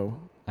jalopy, so...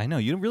 I know.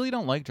 You really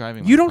don't like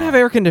driving. You don't have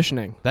air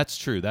conditioning. That's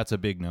true. That's a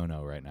big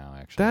no-no right now,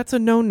 actually. That's a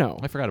no-no.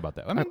 I forgot about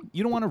that. I mean,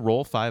 you don't want to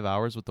roll 5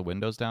 hours with the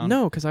windows down?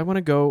 No, because I want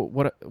to go...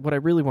 What I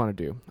really want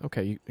to do...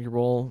 Okay, you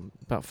roll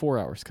about 4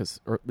 hours,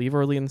 because leave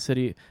early in the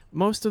city.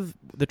 Most of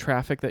the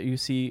traffic that you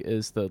see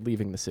is the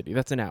leaving the city.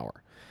 That's an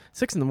hour.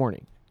 6 in the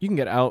morning. You can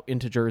get out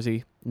into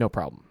Jersey, no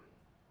problem.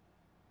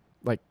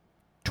 Like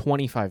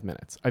 25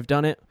 minutes. I've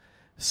done it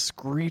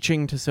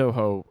screeching to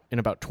Soho in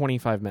about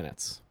 25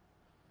 minutes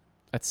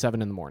at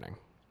 7 in the morning.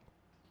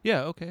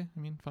 Yeah, okay. I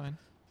mean, fine.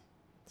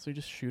 So you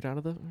just shoot out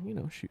of the,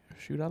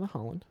 shoot out of the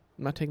Holland.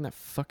 I'm not taking that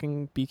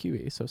fucking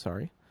BQE, so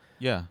sorry.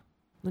 Yeah.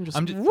 Then just,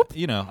 whoop.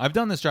 I've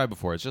done this drive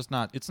before. It's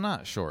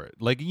not short.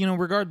 Like,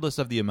 regardless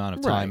of the amount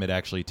of time it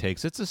actually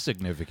takes, it's a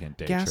significant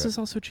day Gas trip. is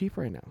also cheap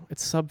right now.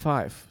 It's sub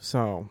 5,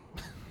 so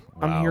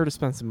wow. I'm here to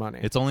spend some money.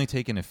 It's only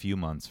taken a few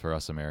months for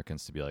us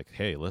Americans to be like,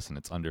 hey, listen,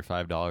 it's under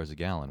 $5 a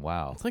gallon.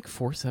 Wow. It's like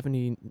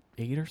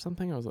 $4.78 or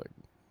something. I was like,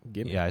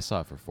 give me. Yeah, I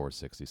saw it for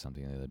 $4.60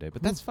 something the other day,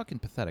 but that's fucking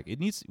pathetic.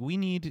 We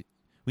need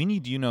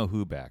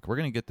you-know-who back. We're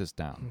going to get this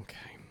down.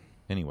 Okay.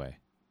 Anyway.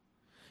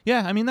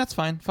 Yeah, I mean, that's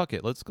fine. Fuck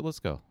it. Let's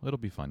go. It'll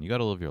be fun. You got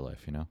to live your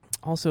life,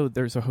 Also,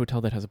 there's a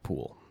hotel that has a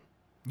pool.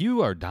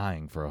 You are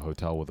dying for a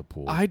hotel with a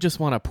pool. I just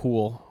want a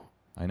pool.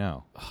 I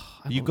know.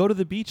 You go to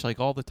the beach like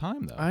all the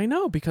time, though. I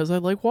know, because I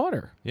like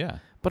water. Yeah.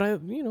 But I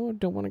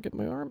don't want to get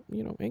my arm,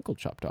 ankle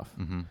chopped off.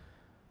 Mm-hmm.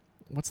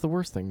 What's the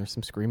worst thing? There's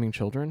some screaming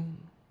children.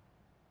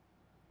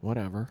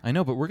 Whatever. I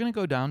know, but we're going to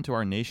go down to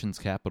our nation's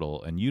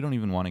capital, and you don't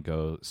even want to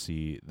go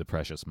see the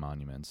precious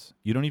monuments.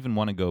 You don't even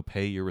want to go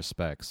pay your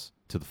respects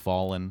to the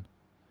fallen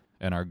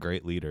and our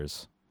great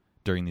leaders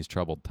during these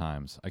troubled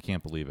times. I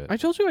can't believe it. I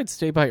told you I'd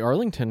stay by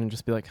Arlington and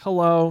just be like,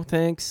 hello,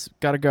 thanks,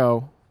 gotta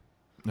go.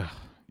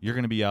 You're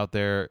going to be out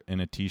there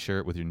in a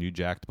T-shirt with your new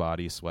jacked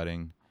body,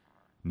 sweating,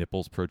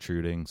 nipples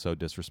protruding, so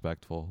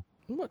disrespectful.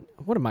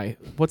 What am I?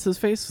 What's his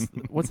face?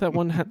 What's that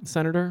one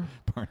senator?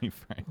 Barney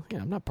Frank.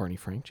 Yeah, I'm not Barney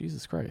Frank.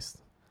 Jesus Christ.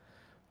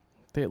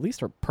 They at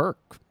least are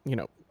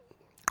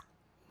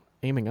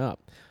aiming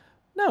up.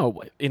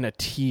 No, in a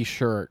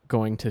T-shirt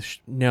going to...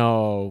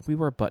 No, we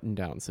wear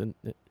button-downs and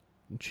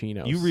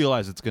chinos. You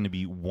realize it's going to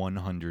be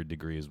 100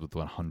 degrees with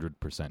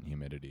 100%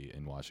 humidity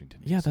in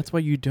Washington, D.C. Yeah, that's why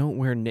you don't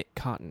wear knit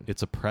cotton.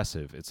 It's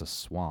oppressive. It's a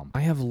swamp.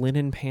 I have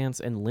linen pants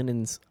and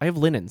linens. I have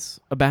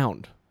linens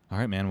abound. All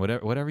right, man.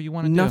 Whatever you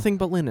want to do. Nothing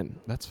but linen.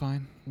 That's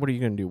fine. What are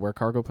you going to do? Wear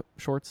cargo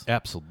shorts?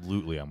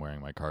 Absolutely, I'm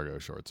wearing my cargo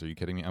shorts. Are you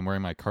kidding me? I'm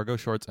wearing my cargo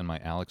shorts and my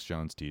Alex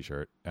Jones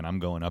T-shirt, and I'm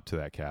going up to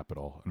that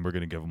Capitol, and we're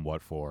going to give them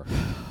what for.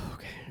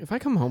 Okay. If I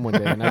come home one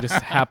day and I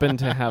just happen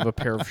to have a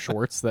pair of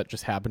shorts that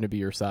just happen to be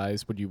your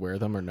size, would you wear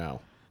them or no?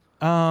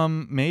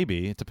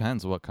 Maybe. It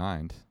depends what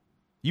kind.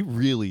 You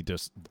really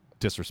just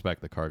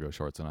disrespect the cargo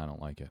shorts, and I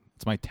don't like it.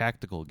 It's my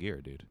tactical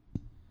gear, dude.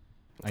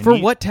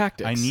 What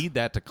tactics? I need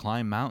that to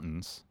climb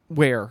mountains.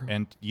 Where?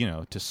 And,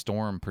 to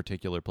storm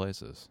particular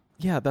places.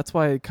 Yeah, that's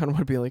why I kind of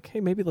want to be like, hey,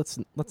 maybe let's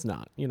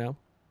not,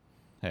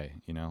 Hey,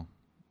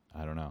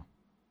 I don't know.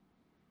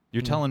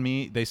 You're telling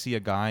me they see a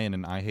guy in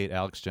an I Hate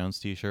Alex Jones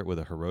T-shirt with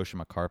a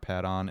Hiroshima carp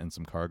hat on and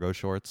some cargo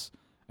shorts,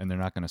 and they're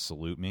not going to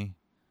salute me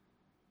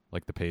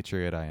like the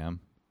patriot I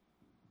am?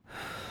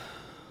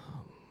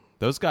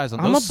 Those guys,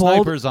 those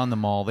snipers on the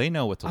mall, they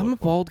know what to look for. I'm a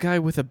bald guy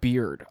with a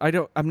beard.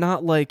 I'm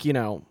not like,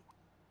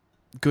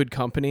 good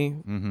company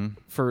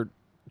for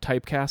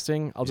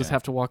typecasting. I'll just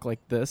have to walk like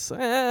this.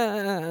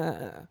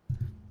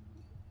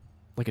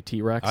 Like a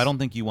T-Rex. I don't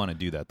think you want to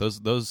do that.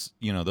 Those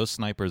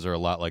snipers are a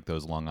lot like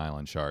those Long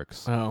Island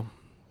Sharks. Oh.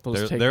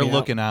 They're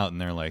looking out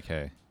and they're like,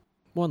 hey.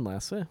 One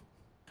less.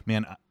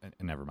 Man,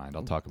 never mind.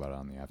 I'll talk about it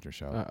on the after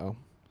show. Uh-oh.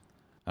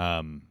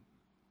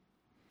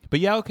 But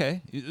yeah,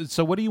 okay.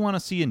 So what do you want to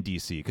see in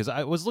D.C.? Because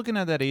I was looking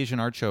at that Asian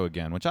art show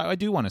again, which I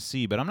do want to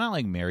see, but I'm not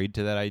like married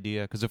to that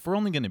idea. Because if we're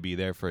only going to be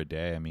there for a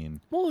day, I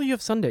mean... Well, you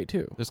have Sunday,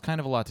 too. There's kind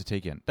of a lot to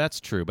take in.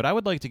 That's true, but I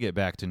would like to get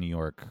back to New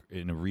York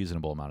in a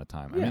reasonable amount of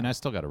time. Yeah. I mean, I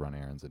still got to run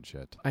errands and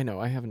shit. I know.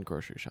 I haven't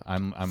grocery shopped.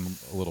 I'm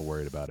a little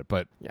worried about it,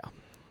 but... Yeah.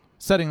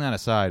 Setting that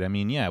aside, I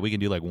mean, yeah, we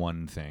can do like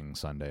one thing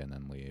Sunday and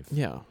then leave.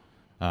 Yeah.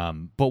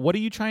 But what are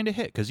you trying to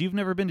hit? Because you've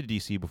never been to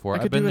D.C. before.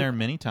 I've been there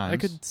many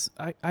times.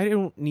 I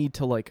don't need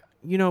to like...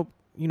 You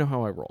know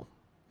how I roll.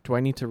 Do I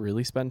need to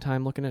really spend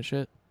time looking at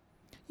shit?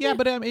 Yeah,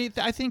 but I mean,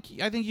 I think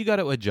you got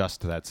to adjust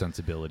to that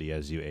sensibility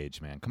as you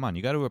age, man. Come on,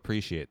 you got to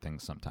appreciate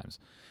things sometimes.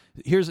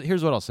 Here's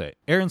what I'll say: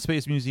 Air and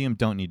Space Museum,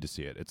 don't need to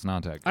see it. It's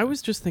not that good. I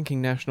was just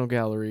thinking National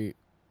Gallery.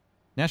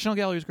 National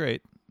Gallery is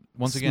great.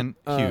 Once again,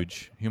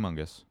 huge,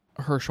 humongous.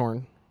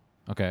 Hirshhorn.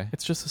 Okay,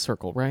 it's just a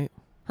circle, right?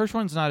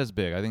 Hirshhorn's not as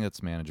big. I think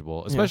that's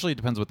manageable. Especially it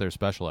depends what their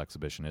special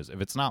exhibition is. If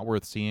it's not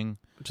worth seeing,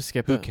 just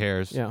skip it. Who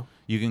cares? Yeah.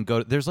 You can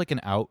go... There's like an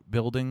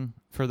outbuilding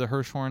for the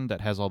Hirshhorn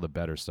that has all the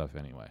better stuff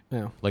anyway.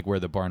 Yeah. Like where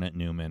the Barnett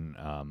Newman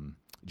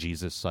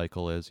Jesus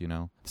cycle is,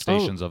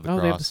 Stations of the Cross.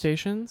 Oh, they have the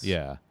stations?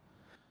 Yeah.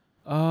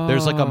 Oh.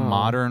 There's like a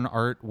modern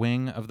art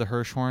wing of the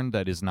Hirshhorn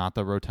that is not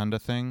the rotunda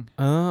thing.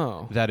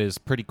 Oh. That is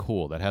pretty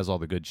cool. That has all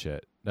the good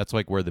shit. That's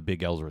like where the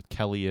big Ellsworth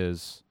Kelly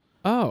is.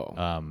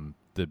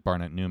 The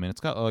Barnett Newman. It's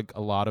got like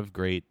a lot of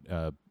great,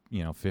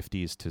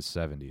 50s to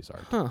 70s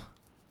art. Huh.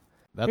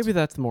 Maybe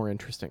that's the more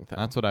interesting thing.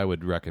 That's what I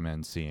would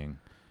recommend seeing.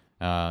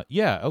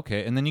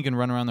 Okay. And then you can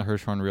run around the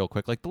Hirshhorn real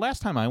quick. Like the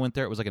last time I went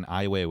there, it was like an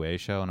Ai Weiwei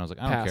show, and I was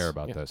like, I don't care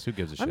about this. Who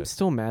gives a shit? I'm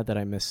still mad that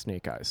I missed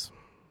Snake Eyes.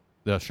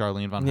 The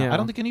Charlene Von Houten. I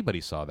don't think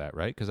anybody saw that,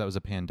 right? Because that was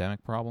a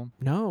pandemic problem.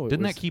 No.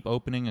 Didn't that keep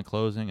opening and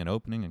closing and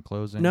opening and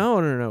closing? No.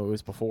 It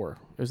was before.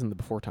 It was in the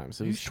before times.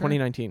 It was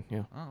 2019.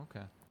 Yeah. Oh,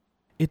 okay.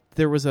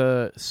 There was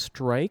a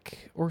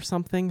strike or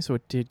something, so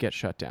it did get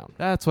shut down.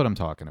 That's what I'm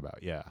talking about.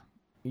 Yeah.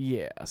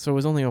 Yeah. So it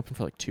was only open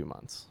for like 2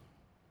 months.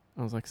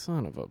 I was like,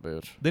 son of a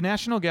bitch. The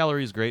National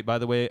Gallery is great, by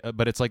the way,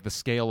 but it's like the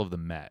scale of the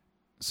Met.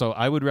 So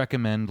I would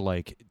recommend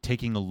like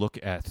taking a look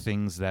at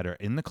things that are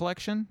in the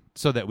collection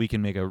so that we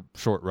can make a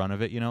short run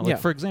of it.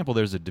 For example,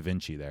 there's a Da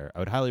Vinci there. I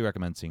would highly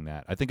recommend seeing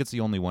that. I think it's the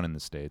only one in the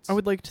States. I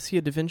would like to see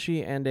a Da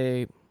Vinci and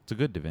a... It's a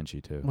good Da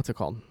Vinci, too. What's it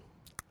called?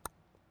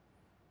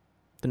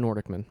 The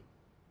Nordic Man.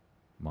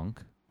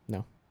 Monk?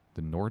 No.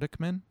 The Nordic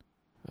Man?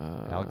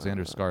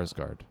 Alexander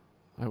Skarsgård.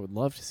 I would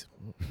love to see...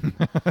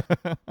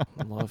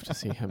 love to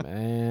see him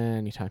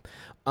anytime.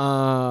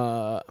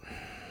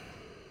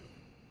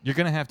 You're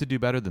going to have to do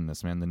better than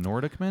this, man. The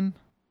Nordic Man?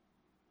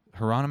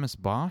 Hieronymus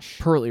Bosch?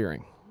 Pearl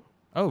Earring.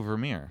 Oh,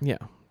 Vermeer. Yeah.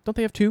 Don't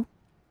they have 2?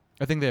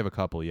 I think they have a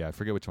couple, yeah. I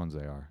forget which ones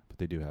they are, but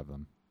they do have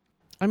them.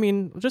 I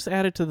mean, just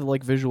add it to the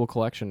like visual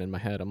collection in my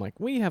head. I'm like,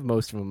 we have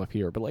most of them up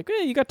here, but like,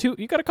 hey, you got 2,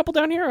 you got a couple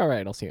down here? All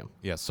right, I'll see them.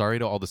 Yeah, sorry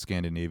to all the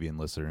Scandinavian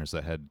listeners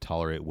that had to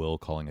tolerate Will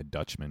calling a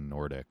Dutchman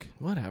Nordic.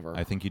 Whatever.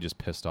 I think you just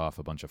pissed off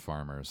a bunch of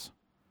farmers.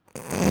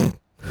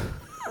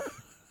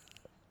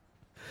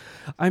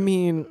 I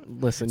mean,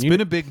 listen. It's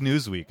been a big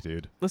news week,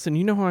 dude. Listen,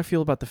 you know how I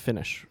feel about the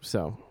Finnish,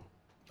 so...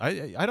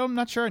 I'm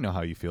not sure I know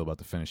how you feel about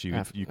the Finnish.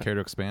 You care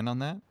to expand on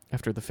that?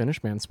 After the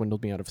Finnish man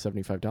swindled me out of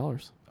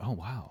 $75. Oh,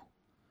 wow.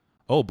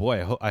 Oh,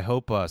 boy. I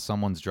hope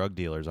someone's drug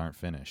dealers aren't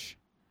Finnish.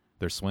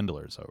 They're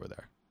swindlers over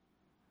there.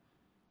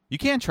 You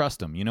can't trust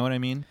them. You know what I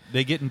mean?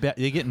 They get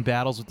in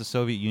battles with the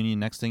Soviet Union.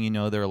 Next thing you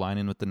know, they're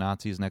aligning with the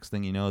Nazis. Next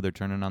thing you know, they're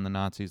turning on the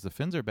Nazis. The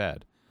Finns are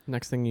bad.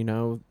 Next thing you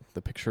know,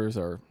 the pictures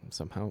are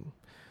somehow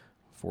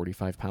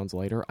 45 pounds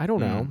lighter. I don't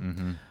know.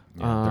 Mm-hmm.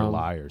 Yeah, they're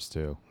liars,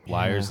 too.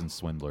 Liars and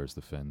swindlers,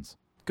 the Finns.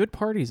 Good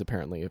parties,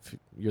 apparently, if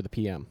you're the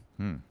PM.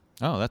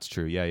 Oh, that's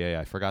true. Yeah.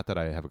 I forgot that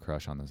I have a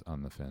crush on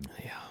the Finn.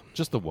 Yeah.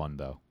 Just the one,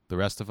 though. The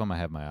rest of them, I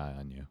have my eye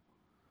on you.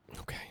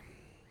 Okay.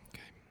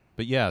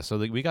 But yeah, so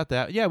we got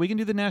that. Yeah, we can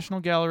do the National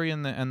Gallery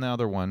and the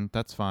other one.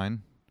 That's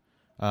fine.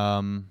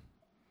 I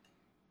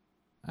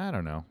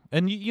don't know.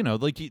 And,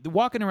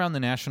 walking around the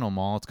National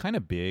Mall, it's kind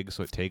of big,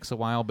 so it takes a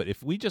while. But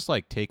if we just,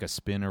 take a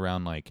spin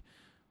around,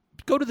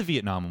 go to the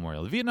Vietnam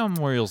Memorial. The Vietnam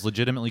Memorial is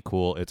legitimately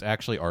cool. It's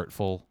actually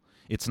artful.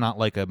 It's not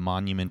like a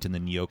monument in the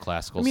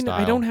neoclassical style.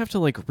 I don't have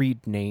to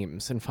read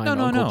names and find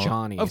Uncle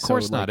Johnny. Of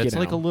course not. It's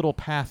like a little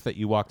path that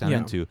you walk down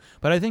into.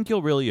 But I think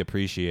you'll really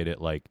appreciate it,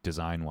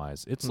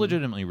 design-wise. It's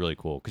legitimately really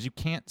cool because you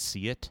can't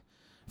see it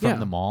from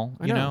the mall,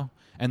 you know?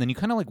 And then you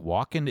kind of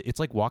walk into. It's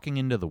like walking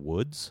into the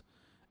woods,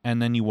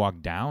 and then you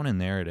walk down, and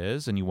there it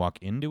is, and you walk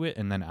into it,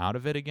 and then out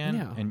of it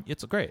again, and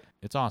it's great.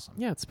 It's awesome.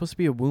 Yeah, it's supposed to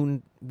be a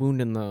wound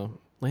in the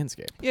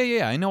landscape.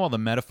 Yeah. I know all the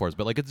metaphors,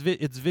 but it's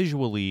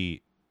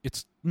visually.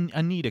 It's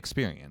a neat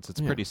experience. It's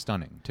pretty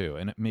stunning, too.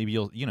 And maybe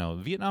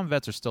Vietnam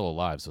vets are still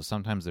alive, so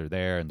sometimes they're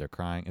there and they're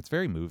crying. It's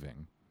very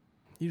moving.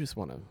 You just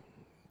want to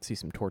see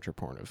some torture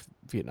porn of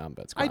Vietnam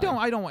vets crying.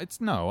 I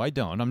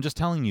don't. I'm just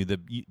telling you that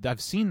I've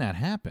seen that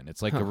happen.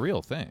 It's like a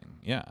real thing.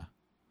 Yeah.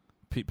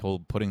 People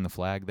putting the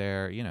flag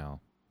there,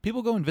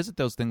 People go and visit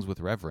those things with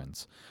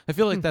reverence. I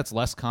feel like that's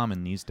less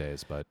common these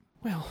days, but...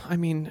 Well, I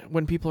mean,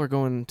 when people are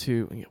going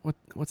to...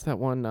 What's that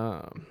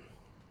one...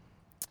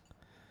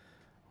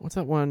 What's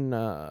that one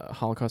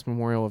Holocaust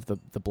memorial of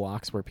the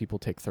blocks where people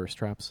take thirst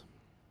traps?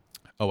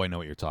 Oh, I know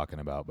what you're talking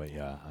about, but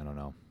yeah, I don't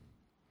know.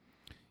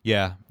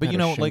 Yeah, but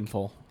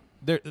shameful.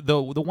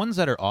 The ones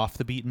that are off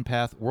the beaten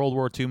path, World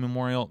War II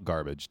Memorial,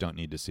 garbage, don't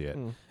need to see it.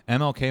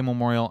 MLK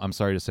Memorial, I'm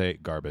sorry to say,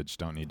 garbage,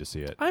 don't need to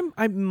see it.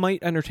 I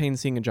might entertain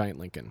seeing a giant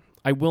Lincoln.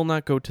 I will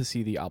not go to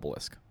see the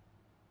obelisk.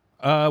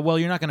 Well,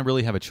 you're not going to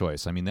really have a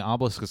choice. I mean, the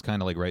obelisk is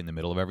kind of right in the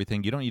middle of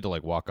everything. You don't need to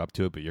walk up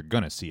to it, but you're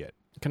going to see it.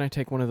 Can I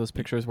take one of those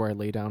pictures where I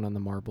lay down on the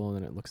marble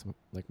and it looks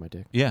like my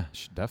dick? Yeah,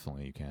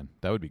 definitely you can.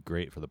 That would be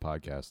great for the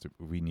podcast.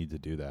 We need to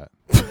do that.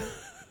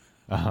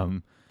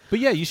 But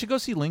yeah, you should go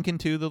see Lincoln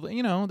too.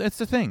 That's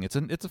the thing. It's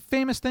a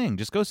famous thing.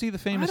 Just go see the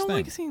famous thing. I don't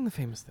like seeing the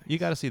famous thing. You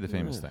got to see the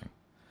famous thing.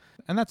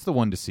 And that's the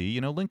one to see.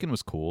 Lincoln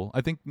was cool.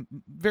 I think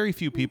very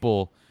few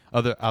people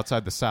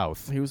outside the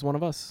South. He was one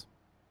of us.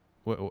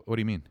 What do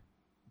you mean?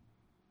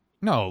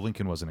 No,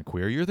 Lincoln wasn't a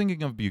queer. You're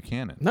thinking of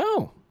Buchanan.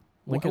 No.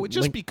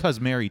 Because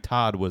Mary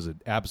Todd was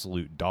an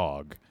absolute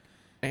dog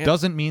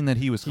doesn't mean that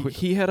he was queer.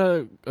 He had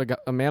a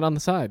man on the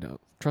side, a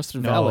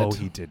trusted valet. No,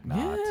 he did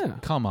not. Yeah.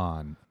 Come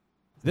on.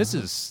 This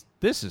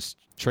is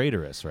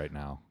traitorous right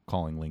now,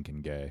 calling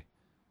Lincoln gay.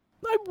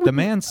 The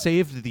man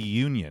saved the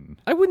Union.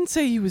 I wouldn't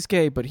say he was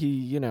gay, but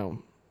he,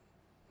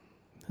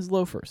 his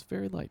loafers,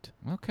 very light.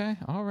 Okay,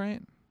 all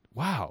right.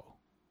 Wow.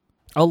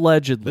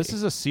 Allegedly. This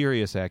is a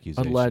serious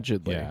accusation.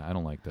 Allegedly. Yeah, I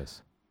don't like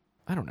this.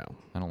 I don't know.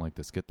 I don't like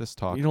this. Get this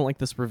talk. You don't like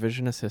this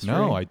revisionist history?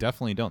 No, I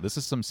definitely don't. This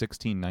is some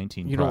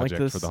 1619 you don't project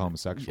like this, for the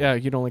homosexual. Yeah,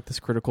 you don't like this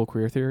critical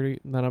queer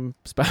theory that I'm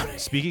spouting?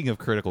 Speaking of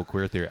critical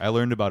queer theory, I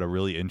learned about a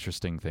really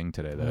interesting thing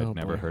today that I'd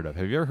never heard of.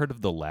 Have you ever heard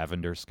of the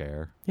lavender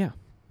scare? Yeah.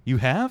 You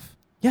have?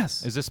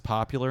 Yes. Is this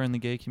popular in the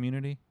gay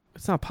community?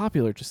 It's not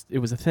popular, just it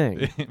was a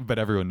thing. But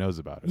everyone knows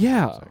about it.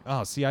 Yeah. Like,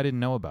 oh, see, I didn't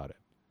know about it.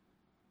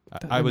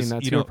 I mean,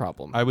 that's your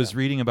problem. I was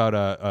reading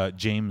about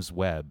James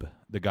Webb,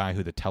 the guy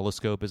who the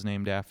telescope is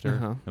named after.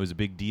 Uh-huh. It was a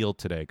big deal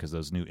today because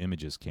those new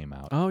images came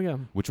out. Oh, yeah.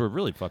 Which were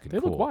really fucking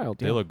cool. They look wild.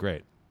 They look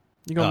great.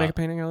 You gonna make a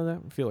painting out of that?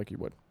 I feel like you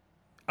would.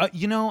 I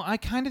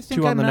kind of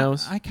think Two on the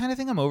nose. I kind of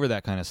think I'm over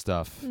that kind of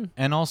stuff.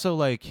 And also,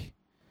 like,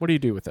 what do you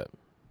do with it?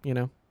 You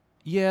know?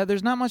 Yeah,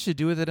 there's not much to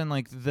do with it, and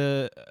like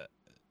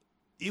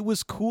it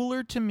was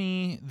cooler to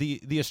me.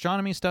 The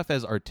astronomy stuff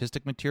as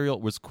artistic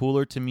material was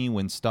cooler to me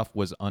when stuff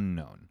was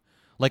unknown.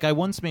 Like, I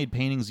once made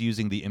paintings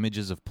using the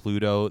images of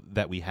Pluto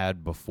that we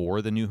had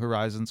before the New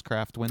Horizons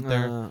craft went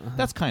there.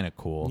 That's kind of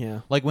cool.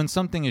 Yeah. Like, when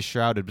something is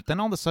shrouded, but then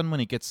all of a sudden when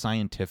it gets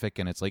scientific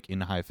and it's, like,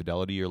 in high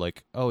fidelity, you're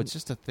like, oh, it's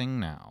just a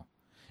thing now.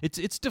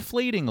 It's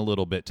deflating a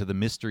little bit to the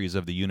mysteries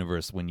of the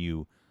universe when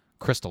you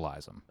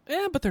crystallize them.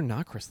 Yeah, but they're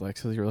not crystallized.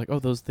 So you're like, oh,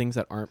 those things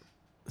that aren't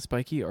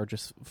spiky are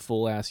just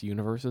full-ass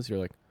universes. You're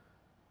like,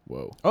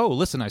 whoa. Oh,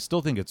 listen, I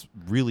still think it's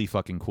really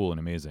fucking cool and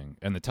amazing.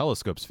 And the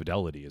telescope's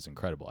fidelity is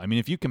incredible. I mean,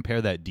 if you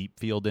compare that deep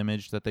field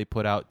image that they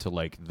put out to,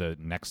 like, the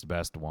next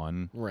best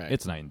one,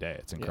 it's night and day.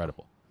 It's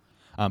incredible.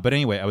 Yeah. But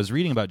anyway, I was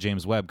reading about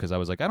James Webb because I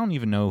was like, I don't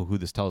even know who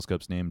this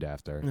telescope's named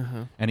after.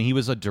 Uh-huh. And he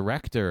was a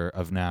director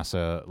of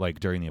NASA, like,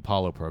 during the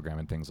Apollo program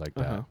and things like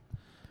that.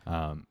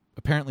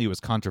 Apparently, it was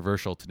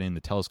controversial to name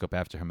the telescope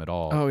after him at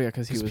all. Oh, yeah,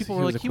 because people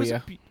were like, he was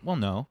well,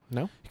 no.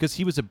 No? Because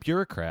he was a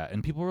bureaucrat,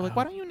 and people were like,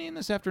 why don't you name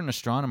this after an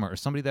astronomer or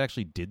somebody that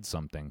actually did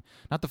something?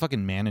 Not the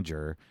fucking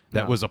manager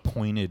that was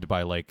appointed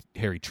by, like,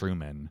 Harry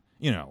Truman.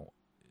 You know,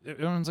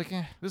 everyone's like,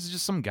 this is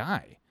just some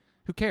guy.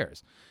 Who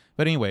cares?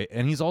 But anyway,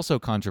 and he's also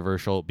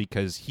controversial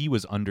because he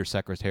was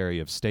Undersecretary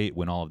of State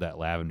when all of that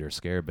lavender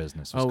scare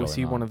business was going on. Oh, was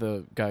he one of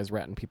the guys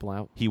ratting people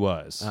out? He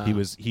was.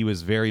 He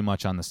was very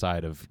much on the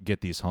side of get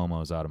these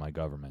homos out of my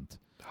government.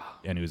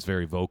 And he was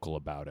very vocal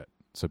about it.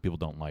 So people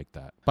don't like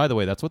that. By the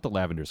way, that's what the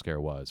lavender scare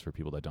was for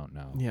people that don't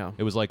know. Yeah.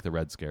 It was like the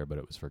Red Scare, but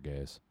it was for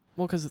gays.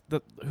 Well, because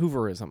the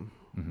Hooverism.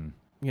 Mm-hmm.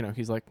 You know,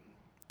 he's like,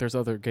 there's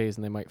other gays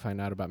and they might find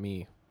out about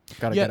me.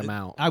 Gotta get them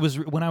out.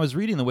 When I was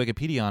reading the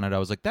Wikipedia on it, I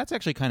was like, that's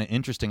actually kind of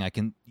interesting.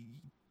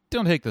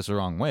 Don't take this the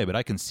wrong way, but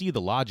I can see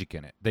the logic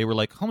in it. They were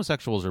like,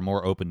 homosexuals are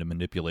more open to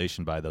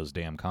manipulation by those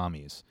damn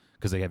commies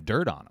because they have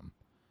dirt on them.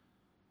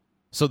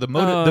 So the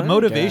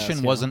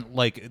motivation wasn't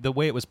like, the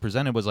way it was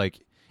presented was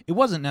like, it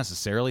wasn't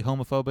necessarily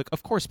homophobic.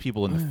 Of course,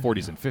 people in the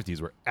 40s and 50s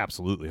were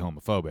absolutely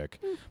homophobic,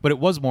 but it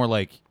was more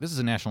like, this is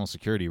a national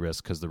security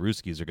risk because the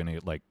Ruskies are going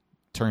to, like,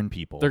 turn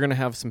people. They're going to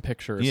have some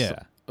pictures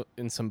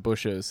in some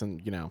bushes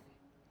and, you know.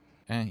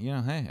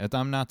 Hey,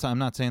 I'm not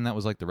saying that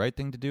was like the right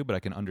thing to do, but I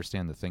can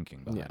understand the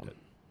thinking behind it.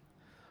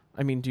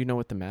 I mean, do you know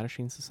what the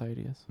Mattachine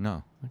Society is?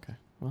 No. Okay.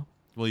 Well,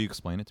 will you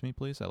explain it to me,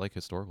 please? I like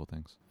historical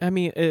things. I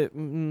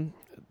mean,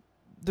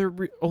 their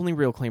only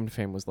real claim to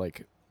fame was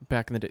like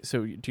back in the day.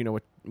 So, do you know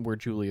where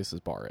Julius's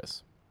bar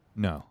is?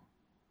 No.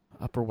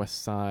 Upper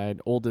West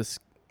Side, oldest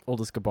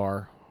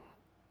bar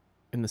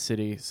in the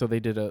city. So they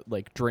did a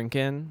like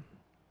drink-in,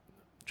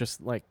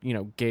 just like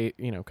gay,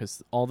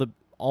 because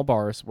all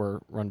bars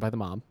were run by the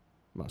mob.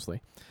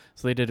 Mostly.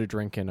 So they did a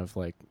drink-in of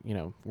like,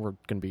 we're going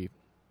to be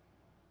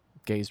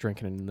gays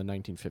drinking in the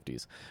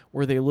 1950s.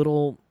 Were they a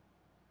little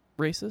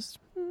racist?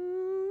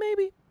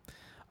 Maybe.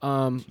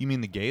 You mean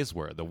the gays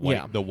were? The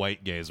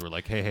white gays were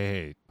like,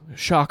 hey.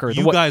 Shocker.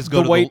 You guys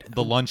go to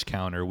the lunch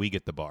counter, we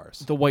get the bars.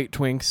 The white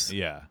twinks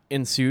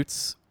in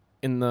suits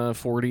in the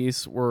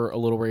 40s were a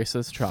little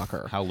racist.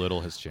 Shocker. How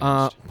little has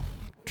changed?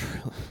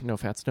 No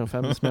fats, no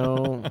femmes,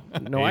 no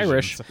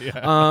Irish.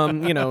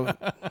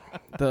 Yeah.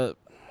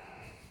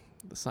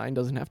 The sign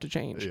doesn't have to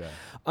change. Yeah.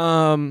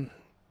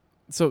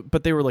 So,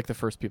 but they were like the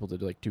first people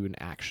to like do an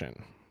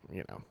action,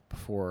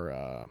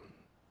 before,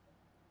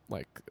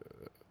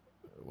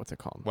 what's it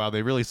called? Wow,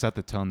 they really set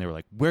the tone. They were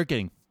like, we're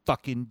getting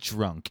fucking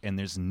drunk and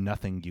there's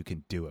nothing you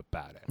can do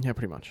about it. Yeah,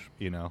 pretty much.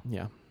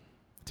 Yeah.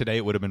 Today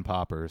it would have been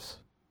poppers.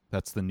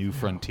 That's the new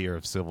frontier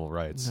of civil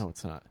rights. No,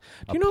 it's not.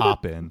 Do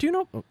you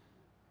know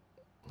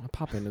a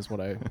pop-in is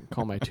what I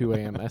call my 2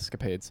 a.m.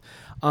 escapades.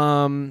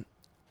 Do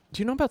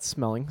you know about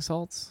smelling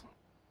salts?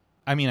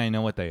 I mean, I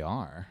know what they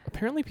are.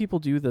 Apparently people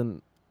do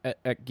them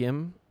at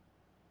gym,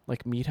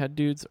 like meathead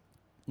dudes,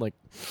 like,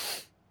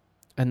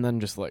 and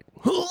then just like.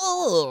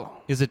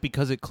 Is it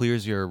because it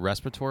clears your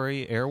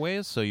respiratory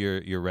airways so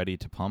you're ready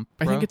to pump,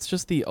 bro? I think it's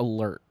just the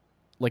alert.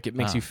 Like it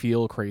makes you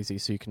feel crazy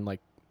so you can like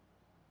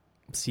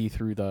see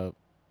through the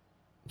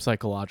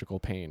psychological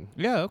pain.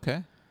 Yeah,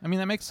 okay. I mean,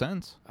 that makes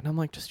sense. And I'm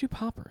like, just do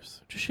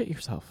poppers. Just shit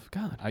yourself.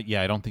 God. I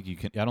don't think you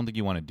can. I don't think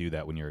you want to do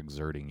that when you're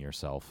exerting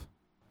yourself.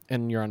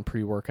 And you're on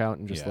pre-workout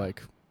and just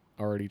like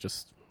already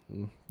just,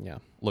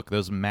 Look,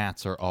 those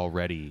mats are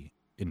already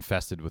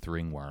infested with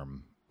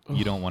ringworm.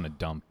 You don't want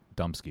a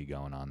dumpski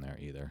going on there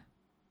either.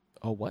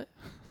 Oh, what?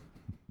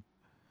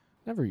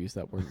 Never use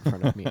that word in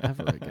front of me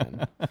ever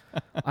again.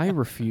 I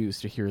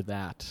refuse to hear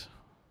that.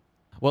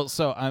 Well,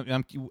 so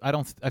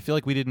I feel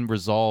like we didn't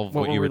resolve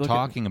what you were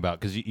talking about,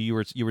 because you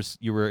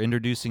were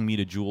introducing me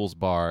to Jules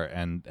Bar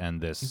and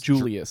this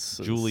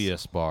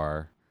Julius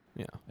Bar,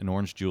 an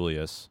Orange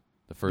Julius,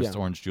 the first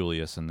Orange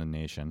Julius in the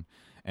nation,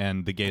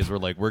 and the gays were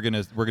like, we're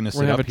gonna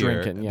sit up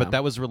here, drinking, but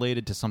that was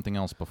related to something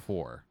else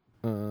before.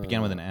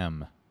 Began with an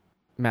M.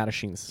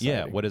 Mattachine Society.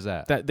 Yeah, what is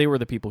that? That they were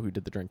the people who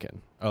did the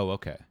drinking. Oh,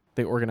 okay.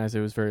 They organized.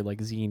 It was very like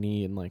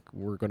zine and like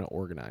we're going to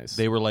organize.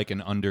 They were like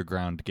an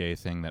underground gay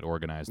thing that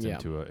organized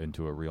into a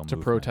real movement. To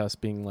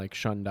protest being like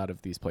shunned out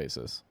of these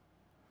places.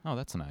 Oh,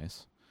 that's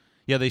nice.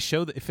 Yeah, they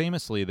show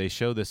famously they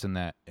show this in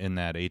that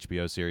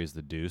HBO series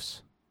The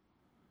Deuce.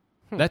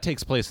 That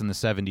takes place in the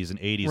 70s and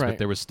 80s, but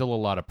there was still a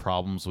lot of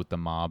problems with the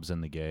mobs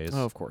and the gays.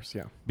 Oh, of course,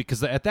 yeah.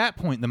 Because at that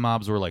point, the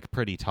mobs were like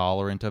pretty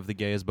tolerant of the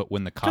gays, but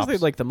when the cops... Because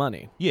they like the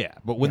money. Yeah,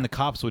 but when the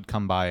cops would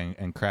come by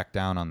and crack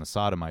down on the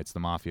sodomites, the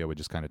mafia would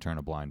just kind of turn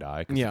a blind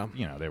eye. Yeah.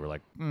 You know, they were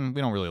like, we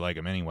don't really like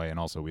them anyway, and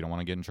also we don't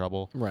want to get in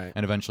trouble. Right.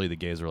 And eventually the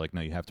gays were like,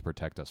 no, you have to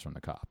protect us from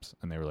the cops.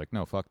 And they were like,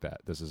 no, fuck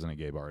that. This isn't a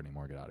gay bar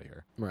anymore. Get out of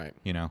here. Right.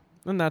 You know?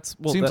 And that's...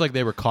 Well, seems like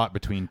they were caught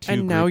between two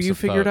And now groups you of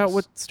figured out thugs.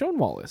 what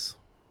Stonewall is.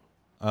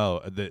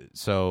 Oh,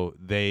 so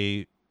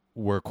they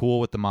were cool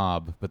with the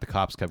mob, but the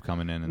cops kept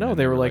coming in, and no,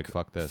 they were like,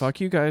 "Fuck this! Fuck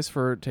you guys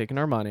for taking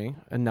our money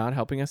and not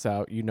helping us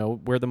out. You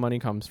know where the money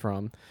comes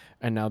from,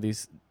 and now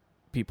these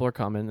people are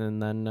coming,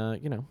 and then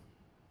you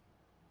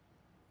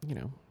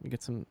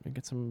get some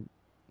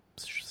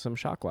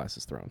shot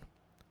glasses thrown."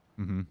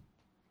 Mm-hmm.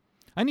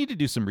 I need to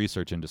do some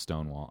research into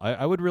Stonewall.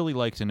 I would really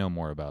like to know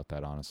more about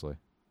that, honestly.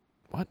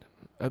 What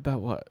about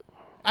what?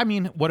 I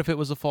mean, what if it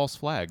was a false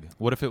flag?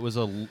 What if it was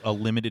a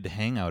limited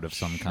hangout of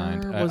some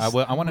kind? I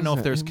want to know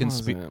if there's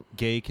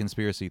gay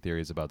conspiracy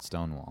theories about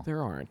Stonewall.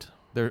 There aren't.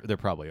 There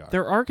probably are.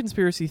 There are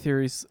conspiracy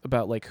theories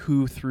about like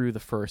who threw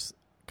the first,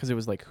 because it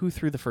was like who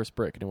threw the first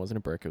brick, and it wasn't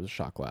a brick; it was a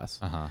shot glass.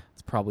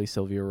 It's probably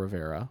Sylvia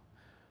Rivera,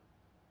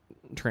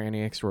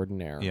 tranny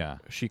extraordinaire. Yeah,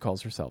 she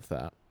calls herself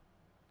that.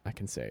 I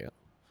can say it.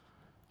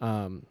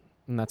 And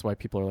that's why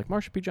people are like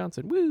Marsha P.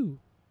 Johnson. Woo!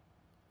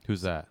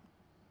 Who's that?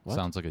 What?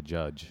 Sounds like a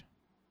judge.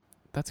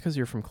 That's because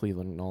you're from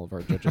Cleveland and all of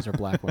our judges are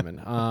black women.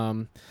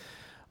 Again,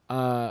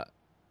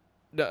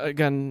 I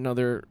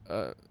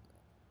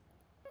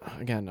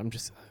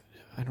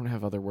don't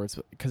have other words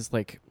because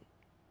like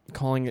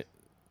calling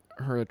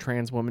her a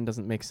trans woman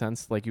doesn't make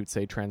sense. Like you'd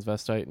say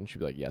transvestite and she'd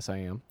be like, yes, I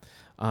am.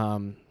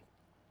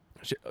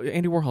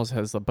 Andy Warhol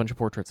has a bunch of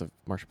portraits of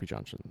Marsha P.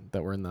 Johnson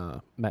that were in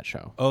the Met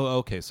show. Oh,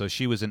 okay. So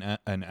she was an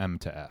M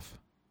to F.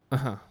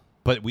 Uh-huh.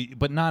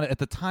 But not at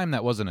the time.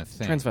 That wasn't a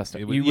thing. Transvestite.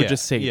 You would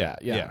just say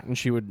that, and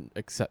she would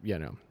accept.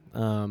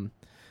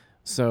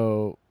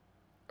 So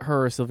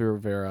her, Sylvia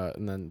Rivera,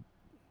 and then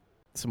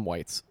some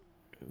whites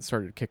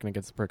started kicking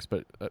against the pricks.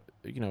 But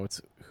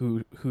it's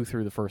who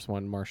threw the first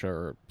one, Marsha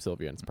or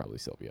Sylvia? And it's probably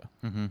Sylvia.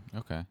 Mm-hmm.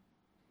 Okay.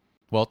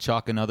 Well,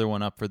 chalk another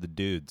one up for the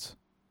dudes.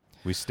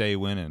 We stay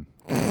winning.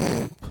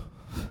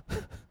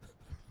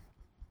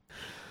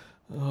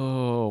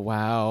 Oh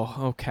wow.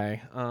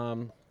 Okay.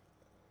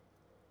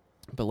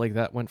 But like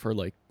that went for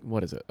like,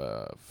 what is it?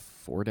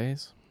 4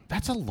 days?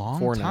 That's a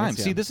long 4 time. nights,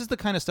 yeah. See, this is the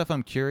kind of stuff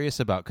I'm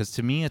curious about, because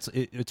to me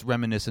it's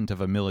reminiscent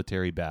of a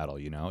military battle.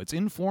 You know, it's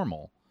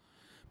informal,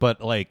 but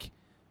like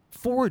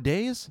 4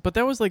 days. But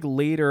that was like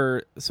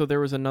later. So there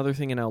was another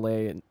thing in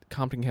L.A. in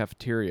Compton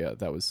Cafeteria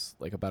that was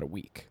like about a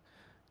week.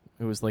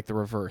 It was like the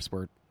reverse,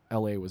 where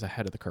L.A. was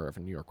ahead of the curve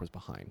and New York was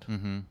behind.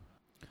 Mm-hmm.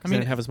 I mean,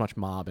 they didn't have as much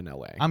mob in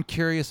L.A. I'm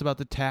curious about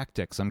the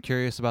tactics. I'm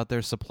curious about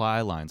their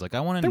supply lines. Like,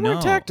 I want to know. They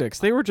weren't tactics.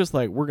 They were just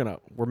like, we're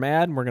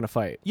mad and we're gonna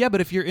fight. Yeah, but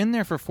if you're in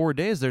there for 4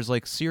 days, there's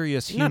like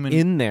serious human. Not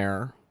in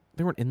there.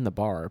 They weren't in the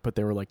bar, but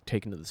they were like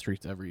taken to the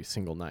streets every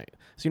single night.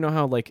 So you know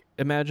how like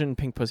imagine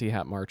Pink Pussy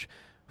Hat March,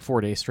 4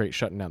 days straight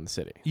shutting down the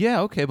city.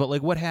 Yeah, okay, but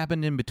like what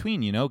happened in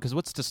between? You know, because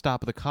what's to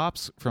stop the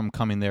cops from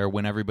coming there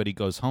when everybody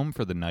goes home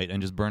for the night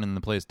and just burning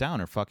the place down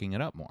or fucking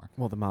it up more?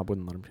 Well, the mob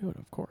wouldn't let them do it.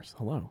 Of course.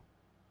 Hello.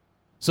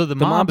 So the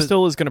mob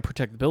still is going to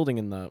protect the building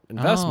and the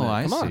investment. Oh,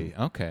 I Come see.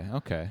 on.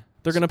 Okay.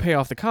 They're going to pay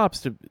off the cops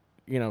to,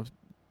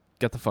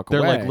 get the fuck away.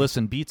 They're like,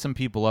 listen, beat some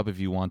people up if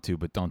you want to,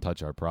 but don't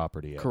touch our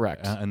property.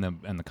 Correct. And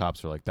the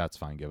cops are like, that's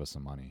fine. Give us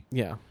some money.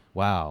 Yeah.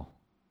 Wow.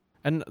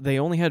 And they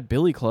only had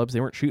billy clubs.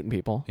 They weren't shooting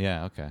people.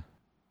 Yeah. Okay.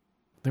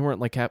 They weren't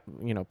like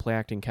play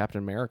acting Captain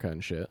America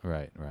and shit.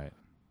 Right.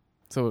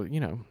 So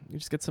you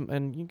just get some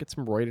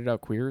roided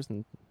out queers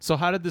and. So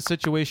how did the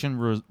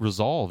situation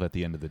resolve at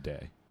the end of the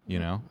day? You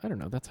know, I don't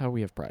know. That's how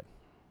we have pride.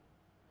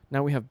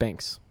 Now we have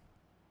banks.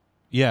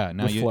 Yeah,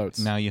 now floats.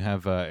 Now you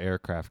have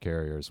aircraft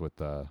carriers with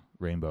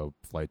rainbow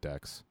flight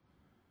decks.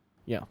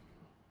 Yeah,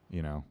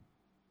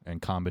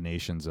 and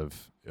combinations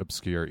of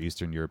obscure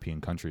Eastern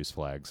European countries'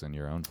 flags and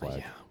your own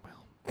flag.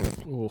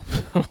 Yeah,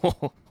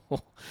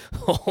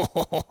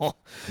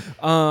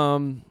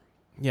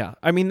 yeah.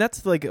 I mean,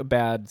 that's like a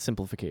bad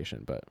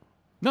simplification, but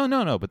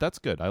no. But that's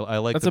good. I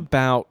like. That's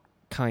about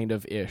kind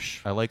of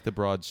ish. I like the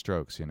broad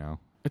strokes, you know.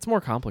 It's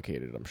more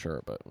complicated, I'm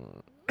sure, but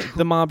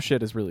the mob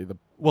shit is really the.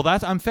 Well,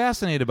 I'm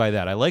fascinated by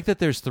that. I like that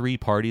there's 3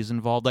 parties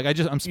involved. Like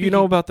I'm speaking. You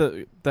know about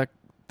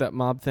that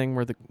mob thing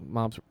where the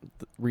mobs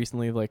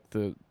recently, like,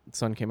 the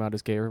son came out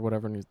as gay or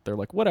whatever, and they're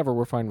like, whatever,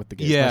 we're fine with the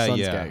gays. My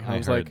son's gay. I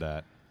was heard like,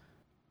 that.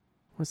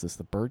 What is this,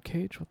 the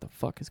birdcage? What the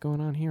fuck is going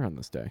on here on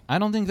this day? I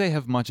don't think they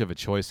have much of a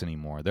choice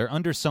anymore. They're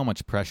under so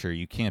much pressure,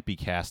 you can't be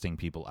casting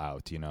people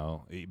out, you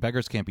know?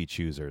 Beggars can't be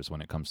choosers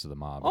when it comes to the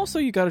mob. Also,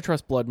 you got to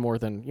trust blood more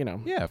than, you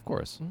know. Yeah, of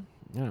course.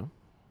 You know.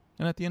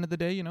 And at the end of the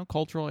day, you know,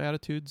 cultural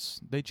attitudes,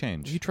 they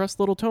change. You trust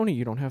little Tony.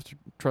 You don't have to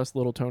trust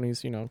little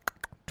Tony's, you know,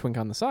 twink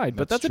on the side.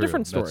 But that's a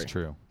different story. That's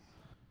true.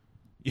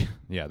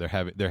 Yeah, they're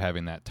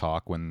having that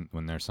talk when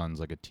their son's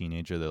like a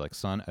teenager. They're like,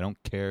 son, I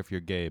don't care if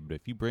you're gay, but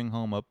if you bring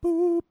home a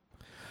boop,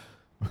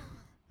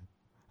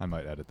 I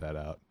might edit that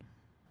out.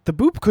 The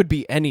boop could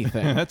be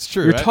anything. That's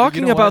true. You're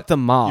talking about the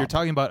mob. You're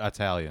talking about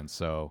Italians,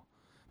 so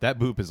that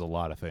boop is a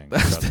lot of things.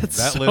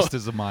 That list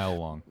is a mile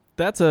long.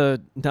 That's a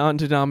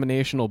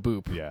non-denominational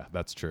boop. Yeah,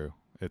 that's true.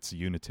 It's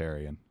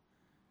Unitarian.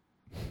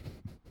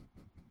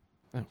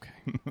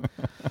 Okay.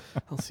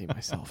 I'll see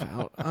myself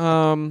out.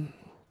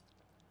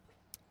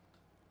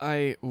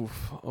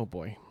 Oh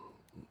boy.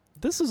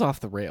 This is off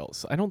the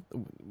rails.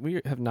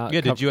 We have not. Yeah,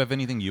 did you have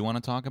anything you want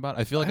to talk about?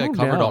 I feel like I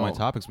covered all my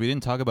topics. We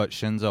didn't talk about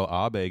Shinzo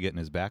Abe getting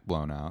his back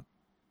blown out.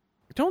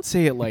 Don't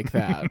say it like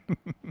that.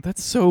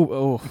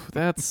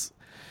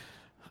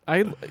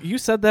 You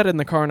said that in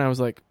the car and I was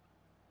like,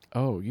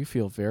 oh, you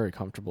feel very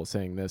comfortable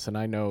saying this, and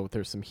I know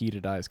there's some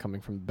heated eyes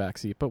coming from the back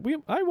seat, but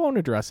I won't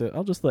address it.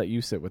 I'll just let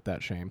you sit with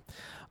that shame.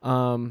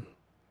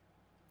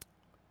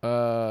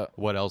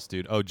 What else,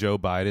 dude? Oh, Joe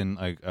Biden,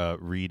 like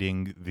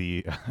reading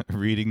the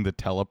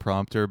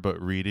teleprompter,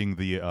 but reading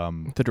the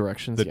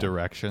directions.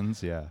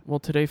 Directions, yeah. Well,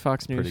 today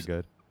Fox News. Pretty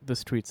good.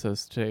 This tweet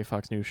says today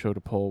Fox News showed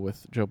a poll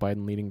with Joe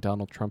Biden leading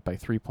Donald Trump by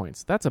 3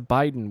 points. That's a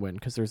Biden win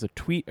because there's a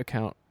tweet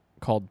account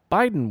called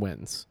Biden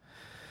Wins,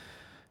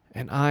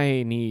 and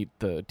I need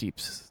the deep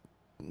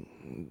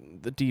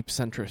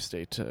centrist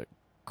state to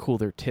cool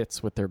their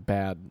tits with their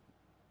bad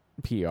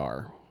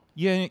PR.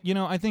 Yeah, you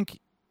know, I think.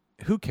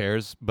 Who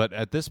cares? But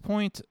at this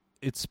point,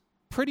 it's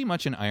pretty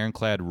much an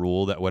ironclad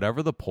rule that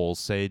whatever the polls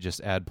say,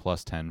 just add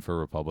plus 10 for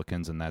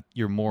Republicans, and that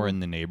you're more in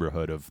the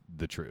neighborhood of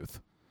the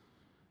truth.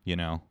 You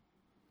know?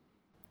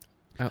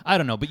 I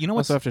don't know, but you know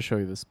what? I also have to show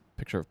you this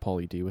picture of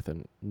Pauly D with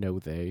a no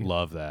they.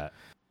 Love that.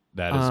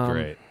 That is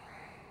great.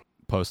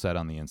 Post that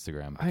on the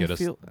Instagram. Get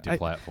us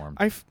deplatformed.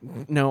 I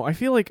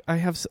feel like I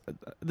have.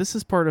 This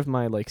is part of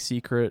my like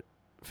secret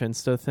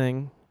Finsta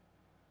thing.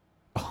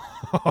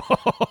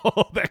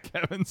 Oh, that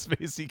Kevin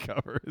Spacey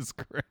cover is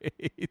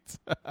great.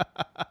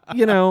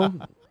 You know.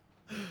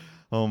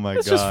 Oh my god.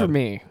 It's just for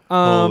me.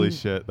 Holy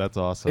shit, that's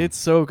awesome. It's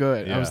so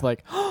good. Yeah. I was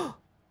like, do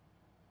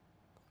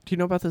you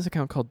know about this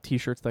account called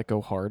T-Shirts That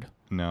Go Hard?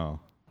 No.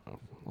 Oh,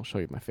 I'll show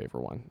you my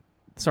favorite one.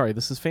 Sorry,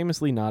 this is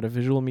famously not a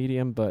visual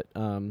medium, but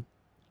let's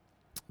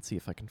see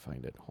if I can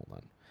find it.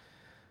 Hold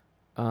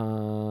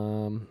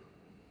on.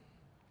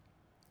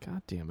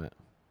 God damn it.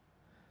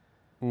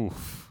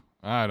 Oof.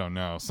 I don't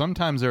know.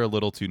 Sometimes they're a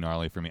little too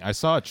gnarly for me. I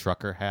saw a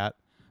trucker hat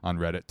on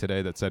Reddit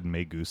today that said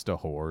 "Me gusta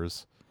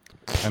whores,"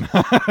 and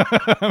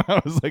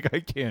I was like, I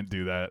can't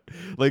do that.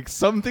 Like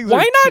some things.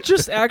 Why not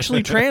just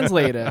actually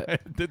translate it?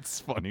 It's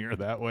funnier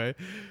that way.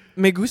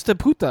 Me gusta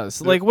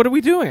putas. Like, what are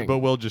we doing? But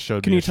Will just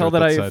showed Can me. You tell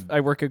that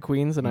I work at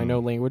Queens and I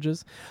know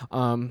languages?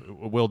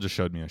 Will just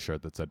showed me a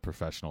shirt that said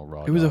 "Professional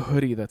Raw." It was a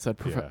hoodie that said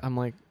Yeah. I'm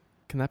like,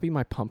 can that be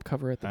my pump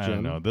cover at the gym? I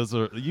don't know. Those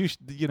are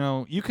you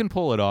know you can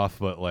pull it off,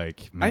 but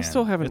like man, I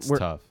still haven't. It's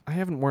tough. I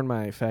haven't worn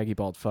my faggy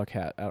bald fuck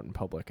hat out in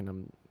public,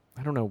 and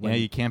I don't know when. Yeah,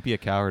 you can't be a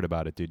coward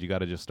about it, dude. You got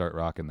to just start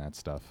rocking that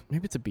stuff.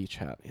 Maybe it's a beach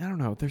hat. I don't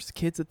know. There's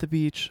kids at the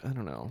beach. I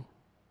don't know.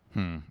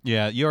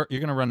 Yeah, you're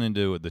gonna run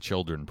into the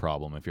children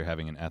problem if you're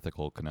having an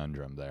ethical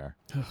conundrum there.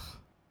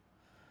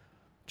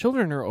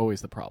 Children are always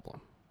the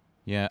problem.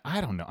 Yeah,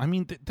 I don't know. I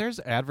mean, there's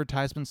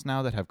advertisements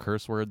now that have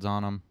curse words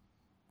on them.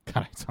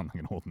 God, I sound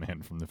like an old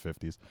man from the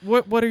 50s.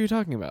 What are you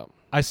talking about?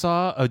 I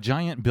saw a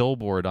giant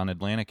billboard on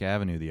Atlantic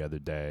Avenue the other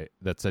day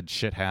that said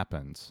 "shit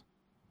happens."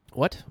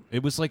 What?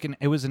 It was like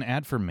it was an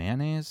ad for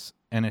mayonnaise,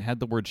 and it had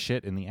the word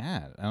 "shit" in the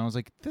ad, and I was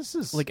like, "This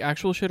is like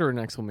actual shit or an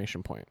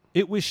exclamation point?"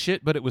 It was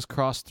shit, but it was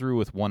crossed through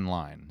with one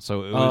line,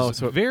 so it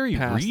was very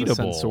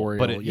readable.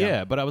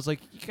 But but I was like,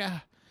 yeah.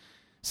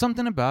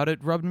 Something about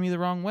it rubbed me the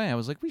wrong way. I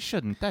was like, that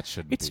shouldn't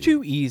It's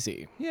too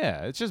easy.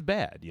 Yeah, it's just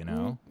bad, you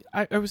know?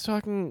 I was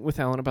talking with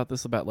Alan about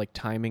this, about like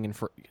timing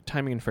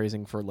and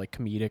phrasing for like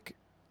comedic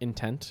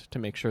intent to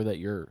make sure that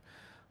you're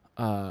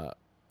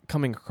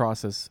coming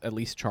across as at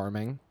least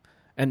charming,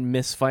 and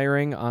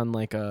misfiring on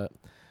like a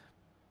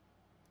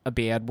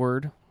bad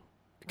word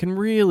can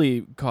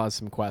really cause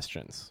some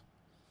questions.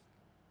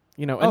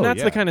 You know, and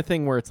that's the kind of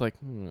thing where it's like,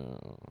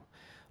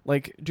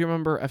 like, do you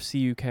remember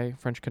FCUK,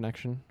 French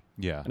Connection?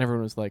 Yeah. And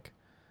everyone was like,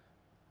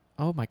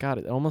 oh my God,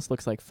 it almost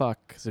looks like fuck,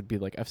 because it'd be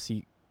like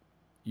FC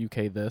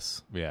UK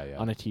this yeah.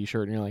 on a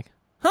t-shirt, and you're like,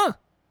 huh,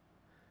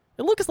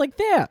 it looks like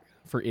that.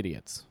 for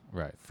idiots.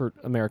 Right. For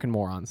American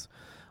morons.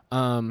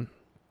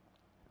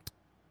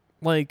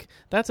 Like,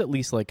 that's at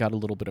least, like, got a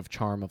little bit of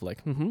charm of,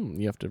 like,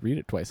 you have to read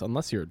it twice.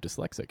 Unless you're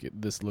dyslexic,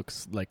 this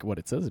looks like what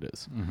it says it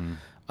is.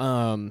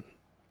 Mm-hmm.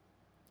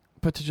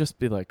 But to just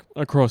be like,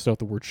 I crossed out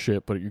the word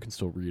shit, but you can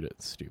still read it.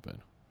 It's stupid.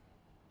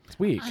 It's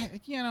weak.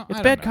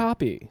 It's bad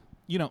copy.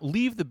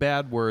 Leave the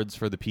bad words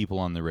for the people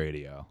on the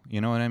radio. You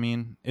know what I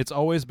mean? It's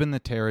always been the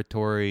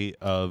territory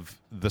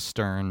of the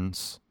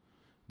Sterns,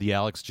 the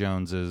Alex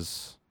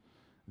Joneses,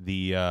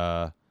 the,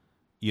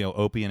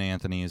 Opie and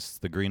Anthony's,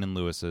 the Green and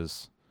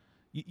Lewises.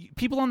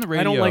 People on the radio,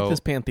 I don't like this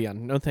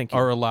pantheon. No, thank you.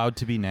 Are allowed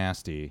to be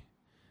nasty,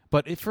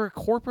 but if for a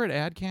corporate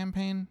ad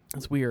campaign,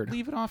 it's weird.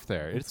 Leave it off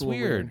there. It's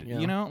weird.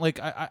 Yeah. Like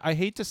I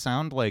hate to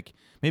sound like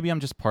maybe I'm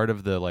just part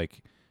of the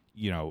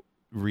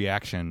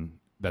reaction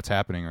that's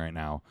happening right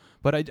now,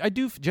 but I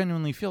do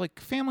genuinely feel like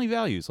family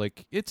values.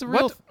 Like it's a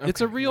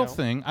real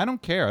thing. I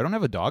don't care. I don't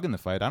have a dog in the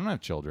fight. I don't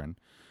have children.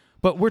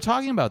 But we're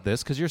talking about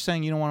this because you're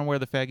saying you don't want to wear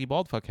the faggy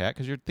bald fuck hat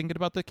because you're thinking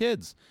about the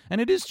kids. And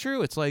it is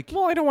true. It's like...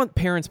 Well, I don't want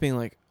parents being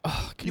like,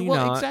 oh, can you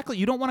not? Exactly.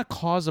 You don't want to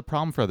cause a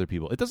problem for other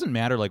people. It doesn't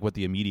matter like what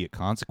the immediate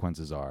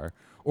consequences are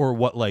or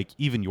what like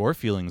even your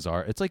feelings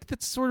are. It's like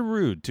that's sort of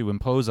rude to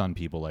impose on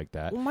people like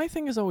that. Well, my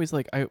thing is always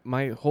like,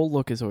 my whole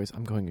look is always,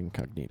 I'm going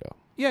incognito.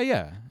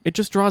 Yeah. It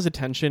just draws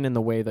attention in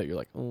the way that you're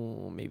like,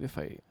 oh, maybe if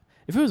it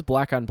was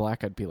black on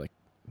black, I'd be like,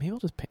 maybe I'll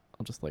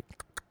just like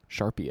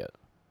Sharpie it.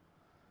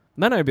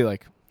 And then I'd be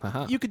like...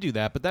 You could do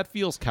that, but that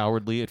feels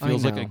cowardly. It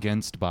feels like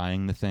against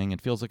buying the thing. It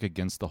feels like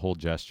against the whole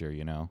gesture,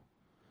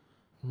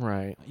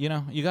 Right.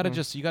 You gotta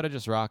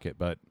just rock it.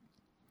 But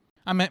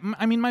I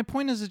mean, my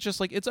point is, it's just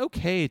like it's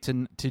okay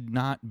to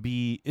not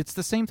be. It's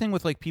the same thing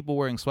with like people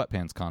wearing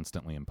sweatpants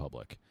constantly in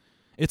public.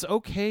 It's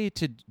okay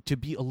to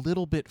be a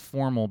little bit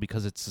formal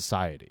because it's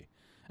society,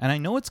 and I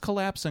know it's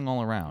collapsing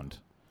all around.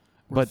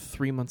 We're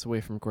 3 months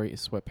away from great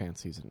sweatpants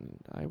season.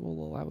 I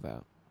will allow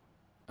that.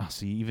 Oh,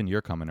 see, even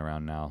you're coming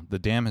around now. The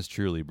dam has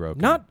truly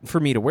broken. Not for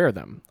me to wear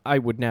them. I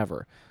would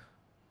never.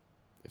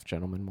 If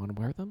gentlemen want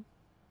to wear them,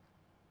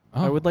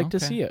 I would like to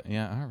see it.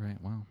 Yeah, all right.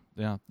 Well,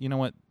 yeah. You know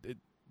what?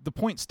 The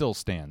point still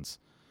stands.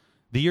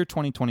 The year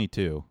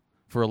 2022,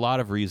 for a lot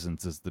of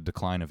reasons, is the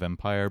decline of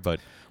empire, but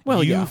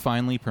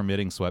finally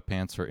permitting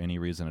sweatpants for any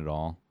reason at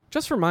all.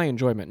 Just for my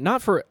enjoyment.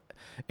 Not for...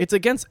 It's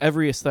against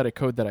every aesthetic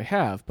code that I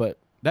have, but...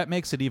 That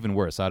makes it even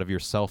worse, out of your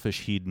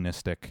selfish,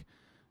 hedonistic...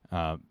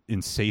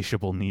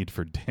 insatiable need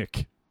for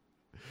dick.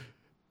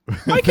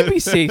 I can be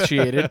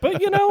satiated, but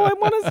I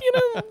want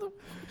to.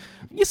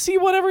 You see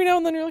one every now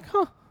and then. You're like,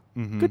 huh,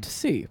 good to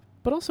see.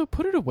 But also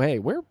put it away.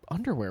 Wear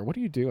underwear. What are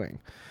you doing?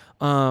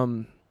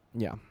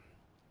 Yeah.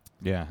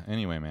 Yeah.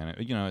 Anyway, man,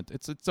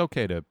 it's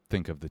okay to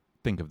think of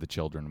the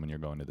children when you're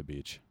going to the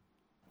beach.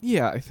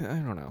 Yeah, I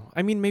don't know.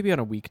 I mean, maybe on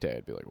a weekday,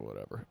 I'd be like,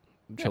 whatever.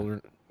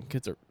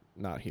 Kids are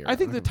not here. I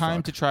think the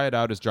time to try it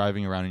out is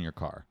driving around in your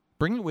car.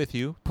 Bring it with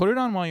you. Put it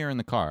on while you're in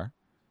the car,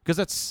 because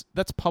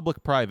that's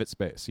public-private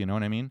space. You know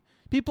what I mean?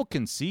 People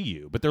can see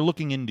you, but they're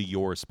looking into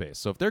your space.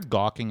 So if they're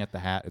gawking at the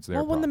hat, it's their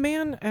problem. When the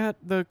man at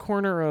the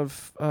corner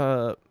of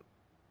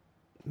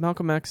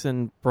Malcolm X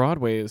and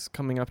Broadway is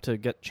coming up to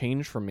get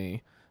change from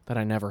me that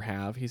I never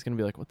have, he's going to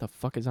be like, what the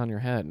fuck is on your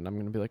head? And I'm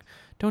going to be like,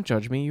 don't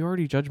judge me. You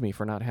already judged me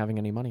for not having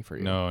any money for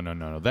you. No.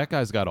 That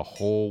guy's got a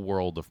whole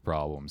world of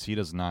problems. He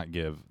does not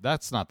give...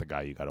 That's not the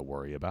guy you got to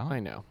worry about.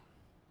 I know.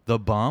 The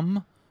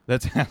bum...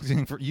 That's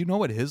asking for... You know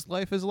what his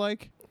life is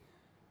like?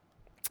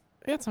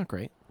 Yeah, it's not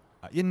great.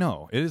 It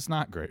is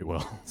not great,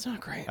 Will. It's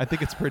not great. I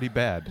think it's pretty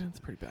bad. It's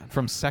pretty bad.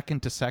 From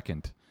second to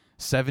second,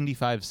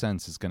 75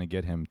 cents is going to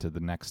get him to the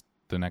next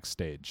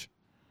stage.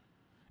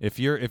 If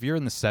you're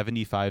in the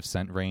 75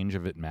 cent range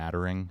of it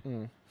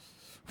mattering,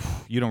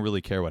 you don't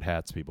really care what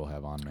hats people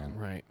have on, man.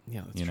 Right.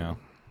 Yeah, that's true.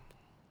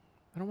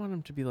 I don't want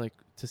him to be like,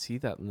 to see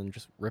that and then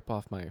just rip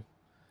off my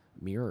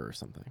mirror or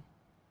something.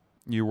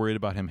 You're worried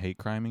about him hate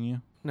criming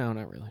you? No,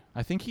 not really.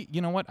 I think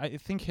I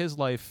think his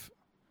life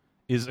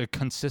is a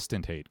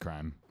consistent hate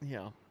crime.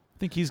 Yeah. I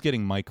think he's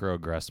getting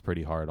microaggressed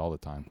pretty hard all the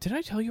time. Did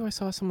I tell you I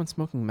saw someone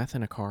smoking meth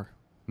in a car?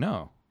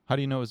 No. How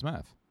do you know it was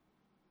meth?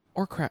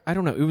 Or crack. I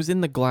don't know. It was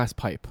in the glass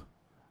pipe.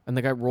 And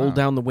the guy rolled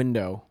down the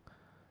window.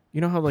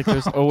 You know how like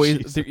there's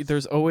always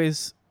there's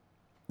always,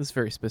 this is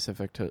very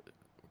specific to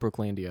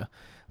Brooklandia,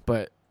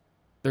 but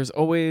there's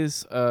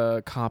always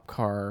a cop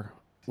car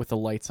with the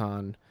lights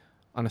on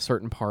a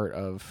certain part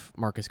of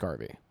Marcus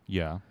Garvey.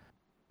 Yeah.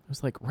 It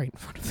was like right in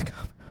front of the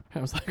cop. I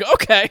was like,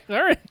 okay,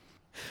 all right.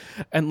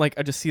 And like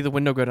I just see the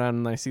window go down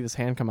and I see this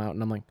hand come out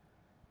and I'm like,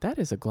 that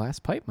is a glass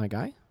pipe, my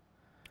guy.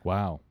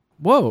 Wow.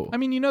 Whoa. I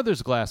mean,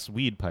 there's glass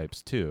weed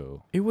pipes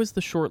too. It was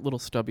the short little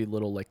stubby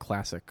little like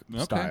classic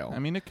style. I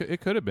mean, it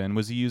could have been.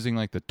 Was he using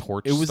like the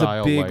torch style? It was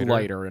style a big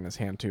lighter in his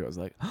hand too. I was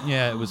like,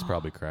 yeah, it was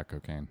probably crack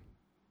cocaine.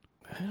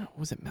 I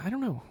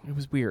don't know. It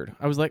was weird.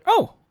 I was like,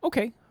 oh,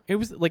 okay. It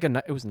was like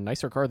it was a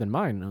nicer car than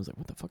mine, and I was like,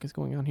 what the fuck is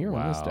going on here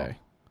on this day?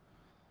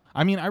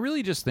 I mean, I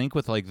really just think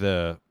with like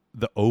the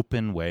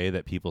open way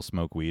that people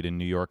smoke weed in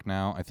New York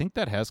now, I think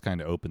that has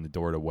kind of opened the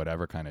door to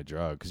whatever kind of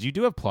drug, because you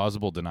do have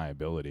plausible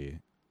deniability.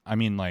 I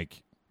mean,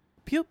 like,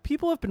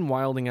 people have been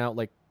wilding out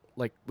like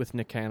with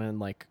Nick Cannon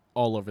like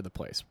all over the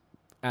place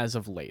as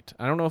of late.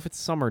 I don't know if it's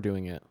summer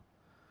doing it,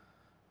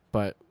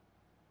 but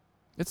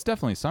it's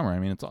definitely summer. I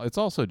mean, it's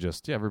also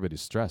just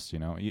everybody's stressed. You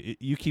know,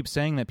 you keep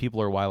saying that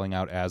people are wilding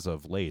out as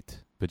of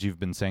late, but you've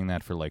been saying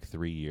that for like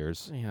 3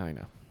 years. Yeah, I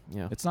know.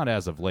 Yeah, it's not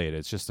as of late.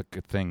 It's just a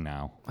good thing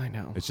now. I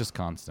know. It's just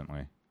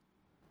constantly.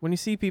 When you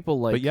see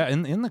people like... But yeah,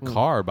 in the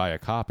car by a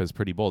cop is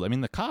pretty bold. I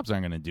mean, the cops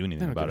aren't going to do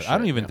anything about it. I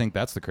don't even think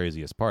that's the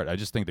craziest part. I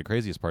just think the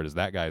craziest part is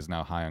that guy is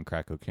now high on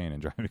crack cocaine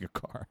and driving a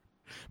car.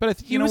 But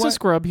he was a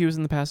scrub. He was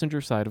in the passenger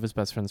side of his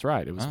best friend's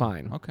ride. It was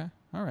fine. Okay.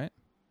 All right.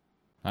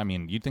 I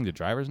mean, you'd think the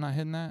driver's not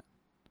hitting that?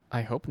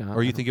 I hope not.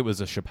 Or you think it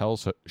was a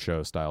Chappelle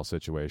show style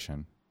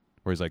situation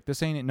where he's like,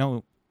 this ain't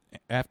no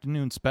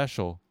afternoon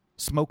special.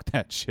 Smoke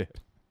that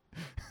shit.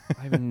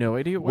 I have no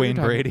idea what Wayne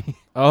Brady.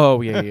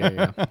 Oh,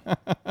 yeah.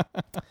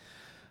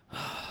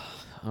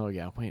 Oh,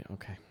 yeah. Wait,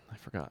 okay.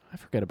 I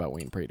forget about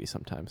Wayne Brady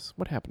sometimes.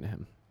 What happened to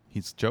him?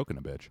 He's choking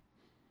a bitch.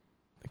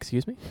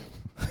 Excuse me?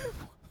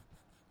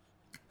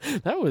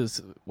 That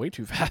was way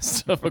too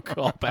fast of a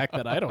callback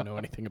that I don't know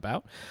anything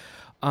about.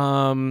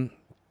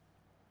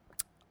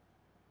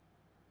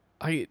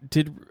 I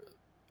did,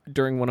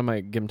 during one of my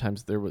game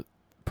times, there was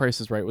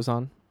Price is Right was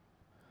on.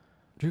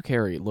 Drew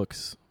Carey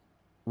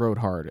rode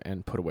hard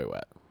and put away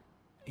wet.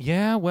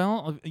 Yeah,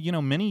 well,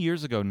 many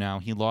years ago now,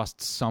 he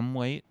lost some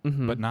weight,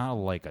 but not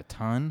like a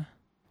ton.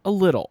 A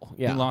little,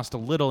 yeah. He lost a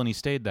little and he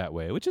stayed that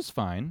way, which is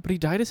fine. But he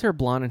dyed his hair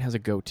blonde and has a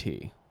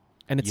goatee.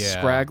 And it's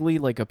scraggly,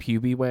 like a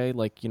puby way,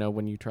 like,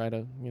 when you try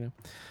to,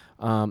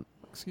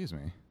 Excuse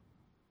me.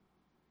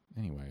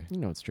 Anyway. You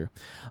know it's true.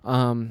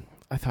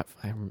 I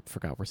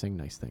forgot we're saying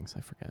nice things.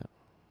 I forget.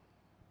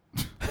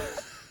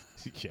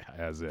 Yeah,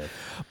 as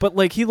if. But,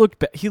 like, he looked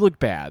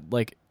bad.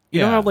 Like, you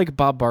know how, like,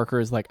 Bob Barker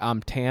is like,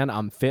 I'm tan,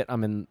 I'm fit,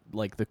 I'm in,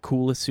 like, the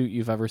coolest suit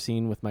you've ever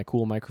seen with my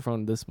cool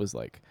microphone? This was,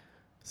 like,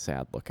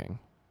 sad looking.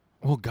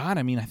 Well, God,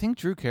 I mean, I think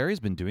Drew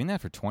Carey's been doing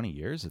that for 20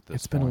 years at this point.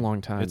 It's been a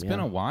long time. It's been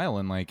a while,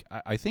 and, like,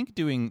 I think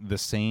doing the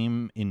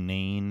same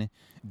inane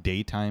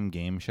daytime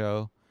game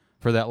show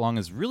for that long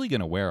is really going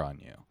to wear on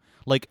you.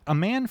 Like, a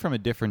man from a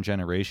different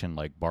generation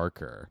like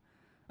Barker,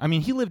 I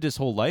mean, he lived his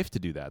whole life to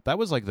do that. That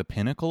was, like, the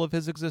pinnacle of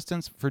his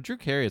existence. For Drew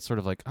Carey, it's sort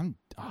of like,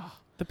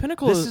 the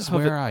pinnacle this is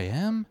where I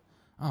am?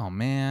 Oh,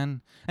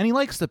 man. And he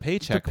likes the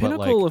paycheck, but,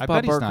 like, I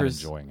bet he's not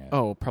enjoying it.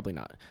 Oh, probably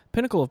not.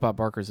 Pinnacle of Bob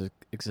Barker's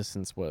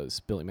existence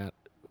was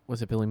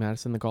Was it Billy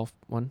Madison, the golf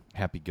one?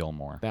 Happy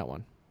Gilmore. That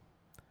one.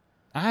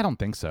 I don't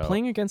think so.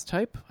 Playing against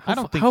type?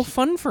 How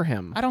fun for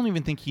him. I don't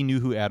even think he knew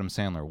who Adam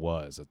Sandler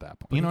was at that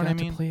point. You know what I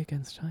mean? To play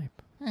against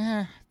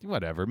type.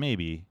 Whatever,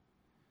 maybe.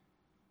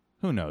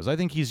 Who knows? I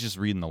think he's just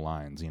reading the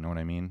lines, you know what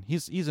I mean?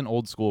 He's an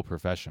old school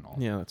professional.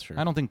 Yeah, that's true.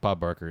 I don't think Bob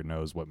Barker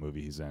knows what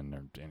movie he's in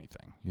or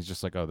anything. He's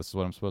just like, oh, this is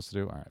what I'm supposed to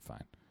do? All right,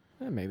 fine.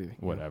 Maybe.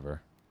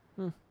 Whatever.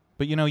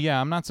 But,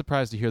 I'm not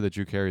surprised to hear that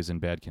Drew Carey's in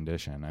bad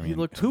condition. I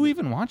mean, who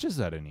even watches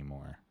that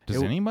anymore?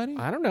 Does anybody?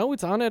 I don't know.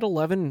 It's on at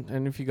 11,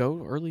 and if you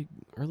go early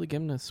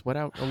game to sweat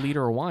out a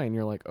liter of wine,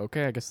 you're like,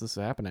 okay, I guess this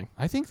is happening.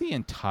 I think the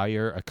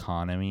entire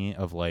economy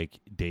of, like,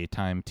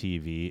 daytime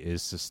TV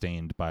is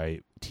sustained by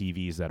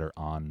TVs that are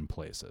on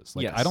places.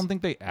 Like, yes. I don't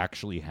think they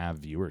actually have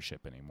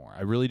viewership anymore.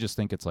 I really just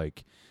think it's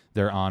like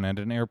they're on at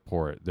an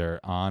airport. They're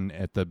on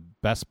at the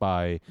Best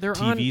Buy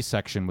TV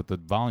section with the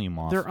volume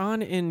off. They're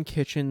on in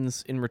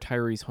kitchens in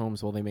retirees'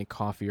 homes while they make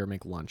coffee or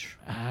make lunch.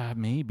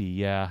 Maybe,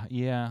 yeah.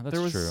 Yeah,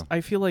 that's true. I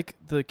feel like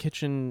the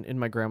kitchen in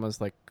my grandma's,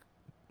 like,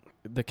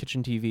 the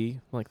kitchen TV,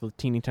 like the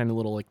teeny tiny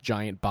little, like,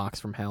 giant box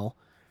from hell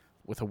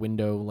with a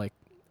window, like,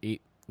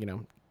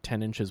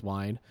 10 inches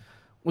wide,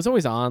 was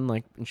always on,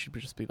 like, and she'd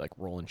just be, like,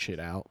 rolling shit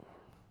out.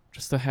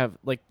 Just to have,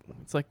 like,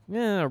 it's like,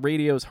 a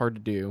radio is hard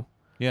to do.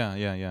 Yeah.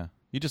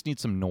 You just need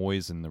some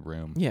noise in the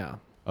room. Yeah.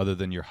 Other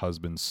than your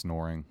husband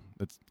snoring.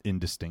 That's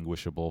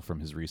indistinguishable from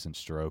his recent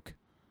stroke.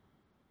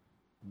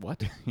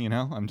 What?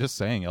 I'm just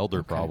saying,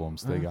 elder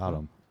problems, they got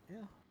them. Yeah.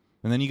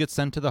 And then you get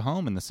sent to the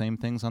home and the same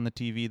thing's on the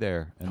TV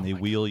there. And they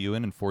wheel you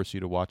in and force you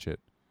to watch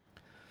it.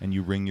 And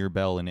you ring your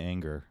bell in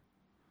anger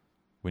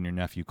when your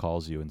nephew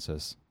calls you and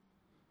says,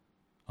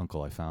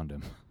 Uncle, I found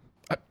him.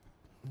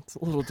 It's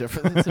a little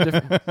different. It's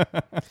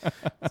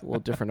a little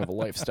different of a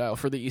lifestyle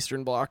for the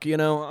Eastern Bloc,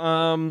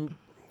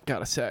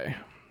 gotta say.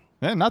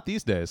 Not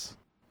these days.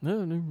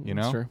 No,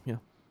 that's true, yeah.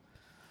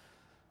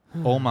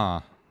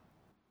 Oma,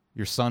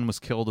 your son was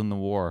killed in the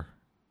war.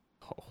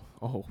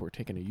 Oh, we're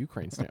taking a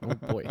Ukraine stand. Oh,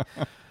 boy.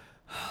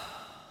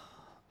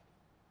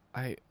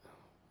 I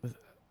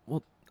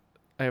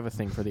have a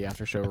thing for the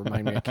after show.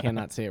 Remind me, I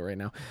cannot say it right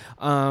now.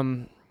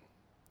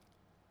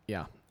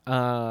 Yeah.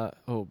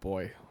 Oh,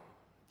 boy.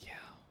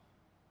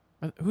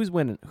 Yeah. Who's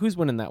winning? Who's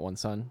winning that one,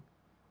 son?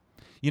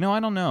 I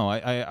don't know.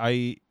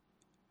 I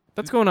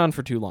That's going on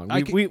for too long.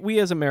 We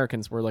as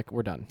Americans,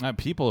 we're done.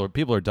 People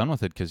are done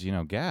with it because,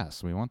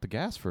 gas. We want the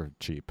gas for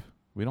cheap.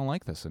 We don't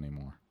like this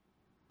anymore.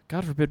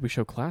 God forbid we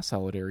show class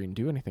solidarity and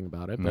do anything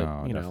about it. But,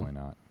 no, definitely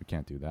not. We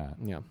can't do that.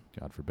 Yeah.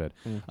 God forbid.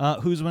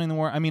 Who's winning the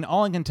war? I mean,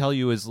 all I can tell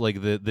you is,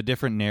 like, the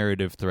different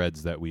narrative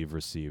threads that we've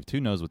received. Who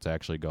knows what's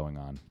actually going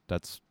on?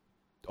 That's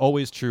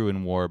always true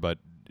in war, but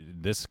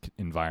this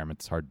environment,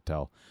 it's hard to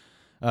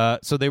tell.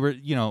 So they were,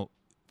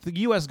 the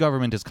U.S.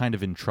 government is kind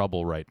of in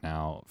trouble right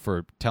now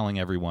for telling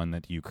everyone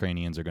that the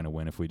Ukrainians are going to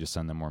win if we just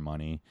send them more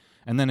money.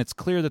 And then it's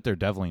clear that they're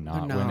definitely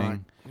not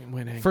winning.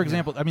 For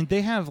example, I mean,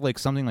 they have like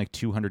something like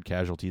 200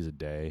 casualties a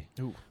day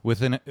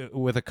with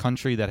a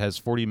country that has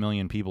 40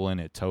 million people in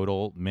it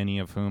total, many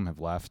of whom have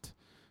left.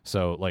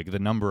 So like the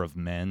number of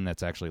men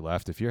that's actually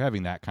left, if you're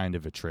having that kind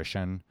of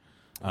attrition,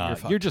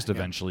 you're just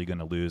eventually going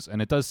to lose.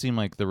 And it does seem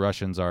like the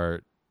Russians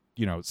are,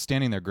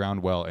 standing their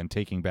ground well and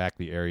taking back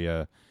the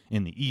area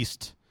in the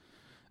east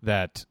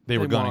that they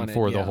were gunning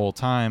for the whole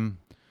time.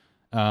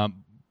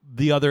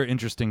 The other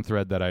interesting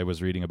thread that I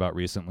was reading about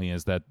recently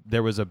is that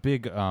there was a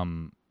big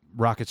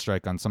rocket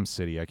strike on some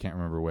city, I can't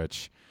remember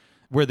which,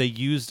 where they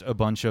used a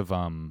bunch of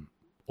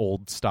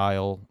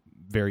old-style,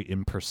 very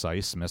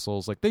imprecise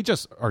missiles. Like, they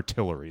just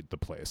artilleried the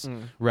place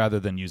rather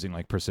than using,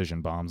 like,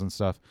 precision bombs and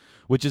stuff,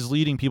 which is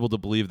leading people to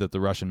believe that the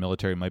Russian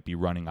military might be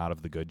running out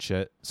of the good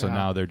shit. So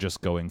now they're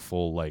just going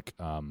full, like...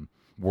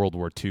 World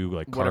War II,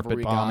 like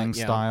carpet bombing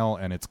style,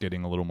 and it's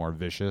getting a little more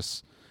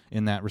vicious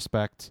in that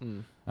respect.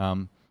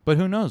 But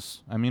who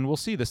knows? I mean, we'll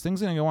see. This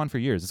thing's going to go on for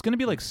years. It's going to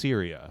be like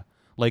Syria.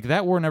 Like,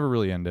 that war never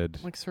really ended.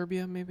 Like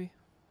Serbia, maybe?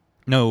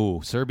 No,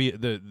 Serbia,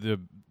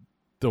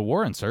 the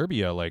war in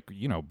Serbia, like,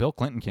 Bill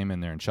Clinton came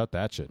in there and shut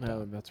that shit down.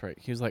 Oh, that's right.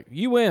 He was like,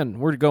 UN,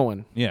 we're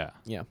going. Yeah.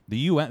 The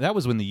UN, that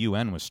was when the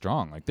UN was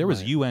strong. Like, there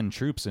was UN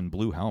troops in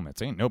blue helmets.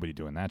 Ain't nobody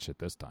doing that shit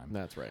this time.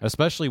 That's right.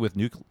 Especially with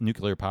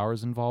nuclear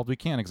powers involved. We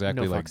can't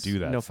exactly do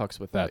that. No fucks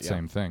with that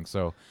same thing.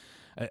 So,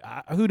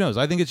 who knows?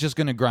 I think it's just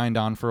going to grind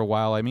on for a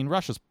while. I mean,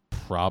 Russia's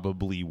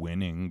probably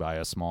winning by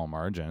a small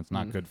margin. It's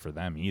not good for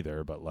them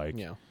either, but like,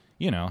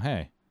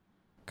 hey.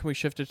 Can we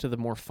shift it to the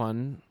more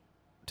fun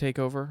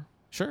takeover?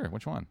 Sure.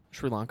 Which one?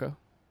 Sri Lanka.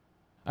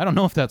 I don't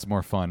know if that's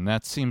more fun.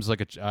 That seems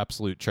like an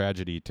absolute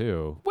tragedy,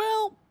 too.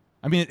 Well,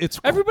 I mean,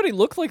 everybody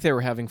looked like they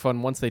were having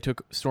fun once they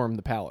stormed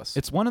the palace.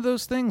 It's one of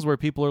those things where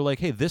people are like,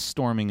 hey, this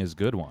storming is a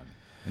good one.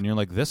 And you're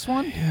like, this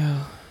one?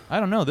 Yeah. I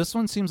don't know. This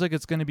one seems like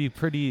it's going to be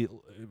pretty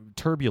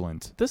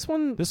turbulent. This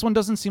one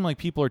doesn't seem like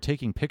people are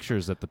taking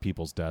pictures at the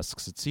people's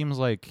desks. It seems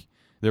like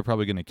they're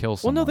probably going to kill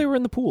someone. Well, no, they were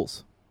in the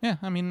pools. Yeah,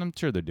 I mean, I'm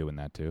sure they're doing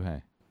that, too.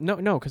 Hey. No,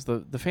 because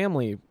the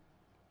family...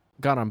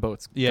 got on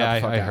boats. Yeah,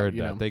 I heard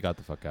that. They got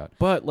the fuck out.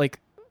 But, like,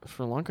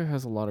 Sri Lanka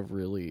has a lot of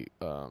really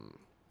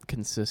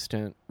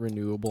consistent,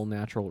 renewable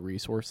natural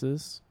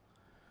resources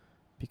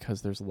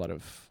because there's a lot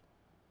of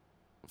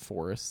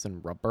forests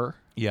and rubber.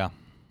 Yeah.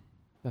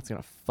 That's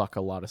going to fuck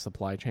a lot of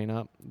supply chain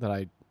up that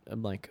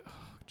I'm like, oh,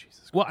 Jesus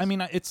Christ. Well, I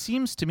mean, it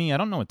seems to me, I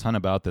don't know a ton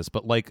about this,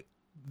 but, like,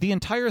 the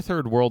entire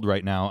third world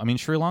right now, I mean,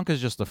 Sri Lanka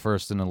is just the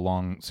first in a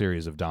long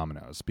series of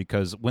dominoes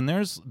because when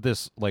there's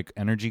this like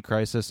energy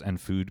crisis and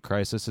food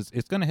crisis,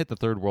 it's going to hit the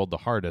third world the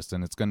hardest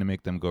and it's going to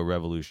make them go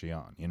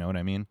revolution. You know what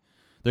I mean?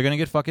 They're going to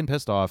get fucking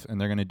pissed off and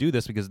they're going to do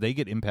this because they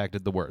get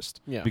impacted the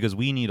worst. Yeah. Because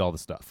we need all the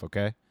stuff,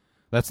 okay?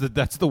 That's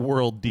the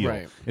world deal.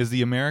 Right. Is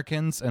the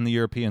Americans and the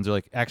Europeans are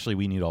like, actually,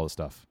 we need all the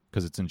stuff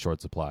because it's in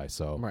short supply.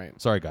 So,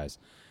 sorry, guys.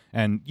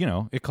 And,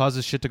 it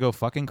causes shit to go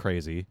fucking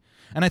crazy.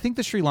 And I think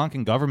the Sri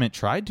Lankan government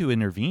tried to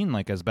intervene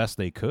like as best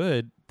they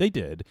could. They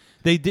did.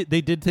 They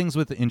did things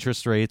with the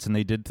interest rates and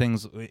they did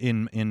things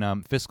in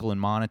fiscal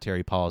and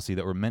monetary policy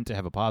that were meant to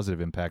have a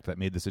positive impact that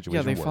made the situation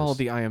worse. Yeah, they followed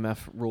the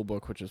IMF rule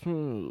book, which is...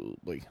 The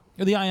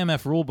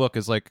IMF rule book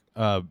is like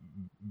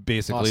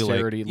basically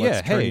austerity, like...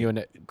 Let's turn you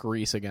into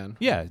Greece again.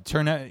 Yeah,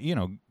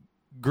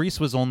 Greece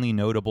was only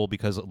notable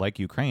because, like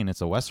Ukraine,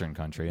 it's a Western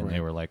country, and they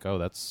were like, oh,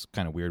 that's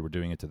kind of weird. We're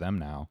doing it to them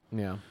now.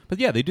 Yeah. But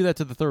yeah, they do that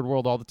to the third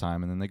world all the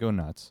time, and then they go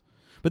nuts.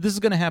 But this is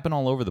going to happen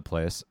all over the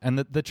place. And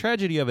the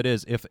tragedy of it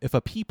is if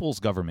a people's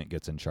government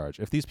gets in charge,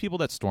 if these people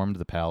that stormed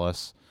the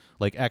palace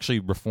like actually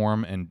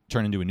reform and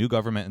turn into a new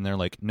government and they're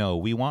like, no,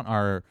 we want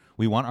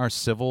our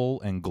civil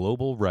and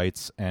global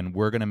rights and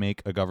we're going to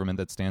make a government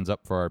that stands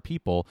up for our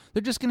people,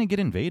 they're just going to get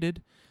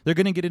invaded. They're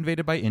going to get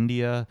invaded by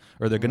India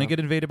or they're going to get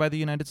invaded by the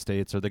United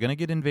States or they're going to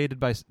get invaded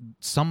by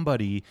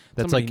somebody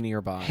that's like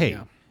nearby. Hey,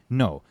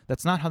 no,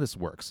 that's not how this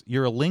works.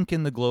 You're a link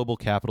in the global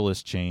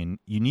capitalist chain.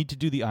 You need to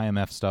do the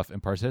IMF stuff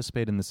and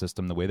participate in the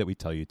system the way that we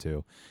tell you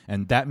to.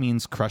 And that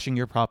means crushing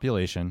your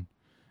population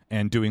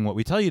and doing what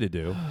we tell you to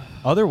do.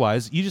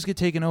 Otherwise, you just get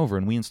taken over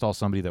and we install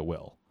somebody that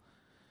will.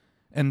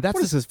 And that's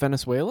what is this,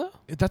 Venezuela?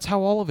 That's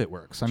how all of it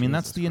works. I mean,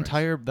 that's the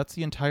Christ.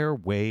 entire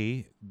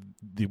way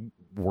the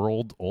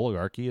world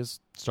oligarchy is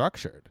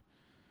structured.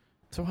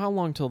 So how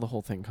long till the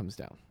whole thing comes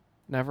down?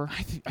 Never?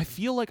 I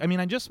feel like, I mean,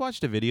 I just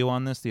watched a video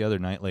on this the other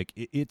night. Like,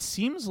 it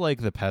seems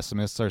like the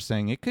pessimists are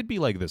saying it could be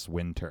like this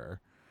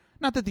winter.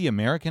 Not that the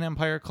American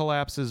empire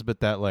collapses, but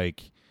that,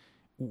 like,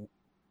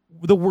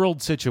 the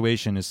world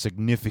situation is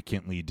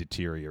significantly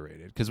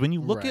deteriorated. Because when you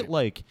look at,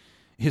 like,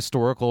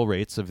 historical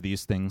rates of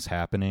these things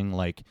happening,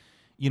 like,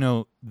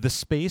 the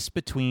space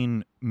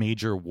between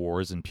major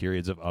wars and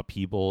periods of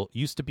upheaval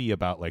used to be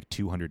about, like,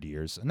 200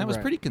 years. And that was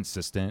pretty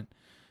consistent.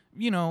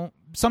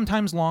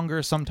 sometimes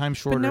longer, sometimes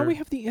shorter. But now we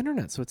have the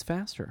internet, so it's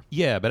faster.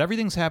 Yeah, but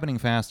everything's happening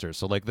faster.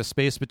 So like the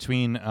space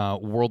between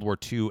World War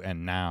II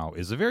and now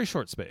is a very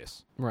short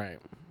space. Right.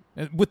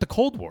 With the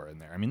Cold War in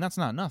there. I mean, that's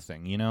not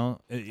nothing, And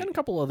a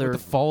couple other...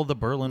 With the fall of the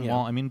Berlin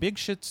Wall. I mean, big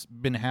shit's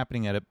been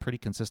happening at a pretty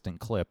consistent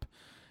clip.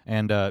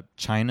 And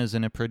China's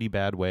in a pretty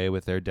bad way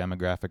with their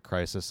demographic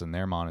crisis and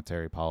their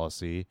monetary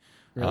policy.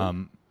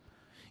 Really?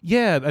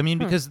 Yeah, I mean,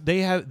 because they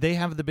have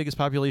the biggest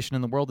population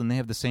in the world, and they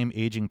have the same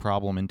aging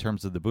problem in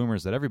terms of the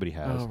boomers that everybody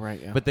has. Oh, right,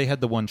 yeah. But they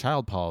had the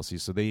one-child policy,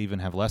 so they even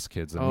have less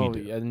kids than we do.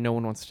 Yeah, no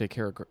one wants to take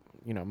care of,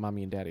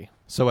 mommy and daddy.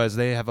 So as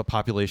they have a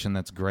population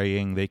that's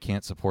graying, they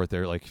can't support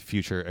their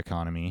future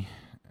economy.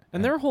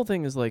 And their whole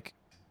thing is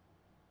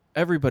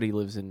everybody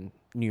lives in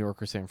New York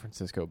or San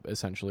Francisco,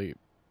 essentially,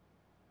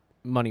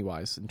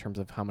 money-wise, in terms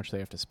of how much they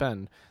have to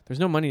spend. There's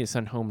no money to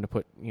send home to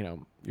put,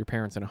 your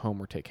parents in a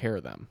home or take care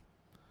of them.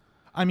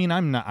 I mean,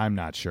 I'm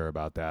not sure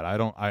about that.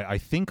 I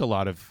think a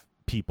lot of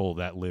people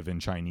that live in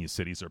Chinese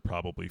cities are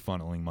probably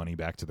funneling money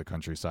back to the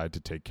countryside to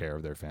take care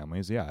of their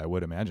families. Yeah, I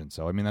would imagine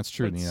so. I mean, that's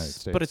true in the United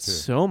States. But it's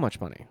so much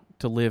money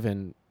to live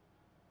in,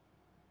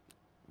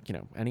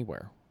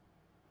 anywhere.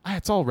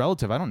 It's all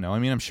relative. I don't know. I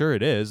mean, I'm sure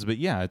it is, but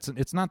yeah,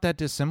 it's not that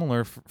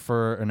dissimilar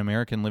for an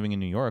American living in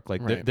New York.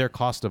 Like their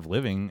cost of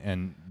living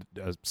and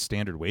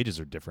standard wages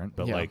are different,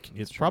 but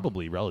it's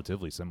probably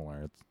relatively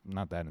similar. It's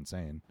not that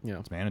insane. Yeah,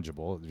 it's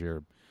manageable if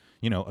you're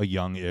a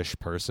young-ish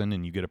person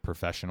and you get a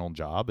professional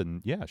job,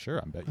 and yeah,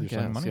 sure, I bet you're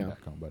sending money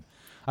back home. But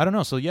I don't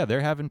know. So yeah,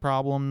 they're having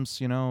problems.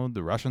 The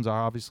Russians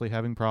are obviously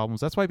having problems.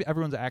 That's why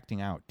everyone's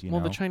acting out. Well,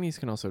 the Chinese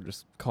can also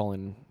just call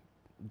in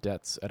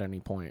debts at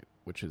any point,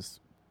 which is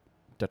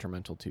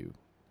detrimental to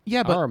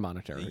our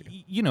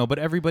monetary. But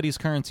everybody's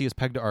currency is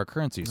pegged to our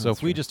currency. So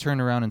if we just turn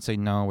around and say,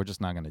 no, we're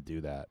just not going to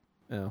do that.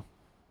 Yeah.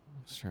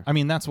 Sure. I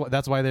mean, that's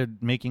why they're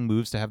making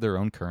moves to have their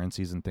own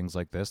currencies and things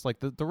like this. Like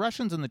the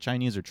Russians and the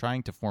Chinese are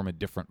trying to form a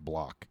different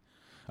bloc,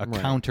 a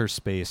counter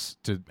space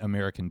to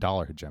American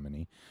dollar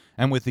hegemony.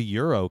 And with the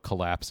euro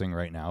collapsing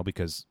right now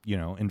because,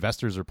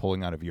 investors are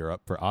pulling out of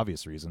Europe for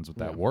obvious reasons with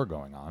that war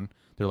going on.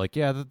 They're like,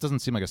 yeah, that doesn't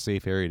seem like a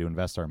safe area to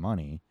invest our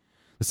money.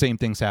 The same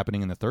thing's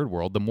happening in the third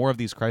world. The more of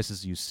these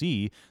crises you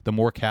see, the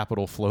more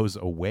capital flows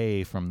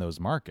away from those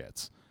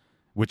markets,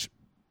 which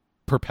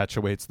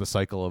perpetuates the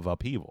cycle of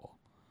upheaval.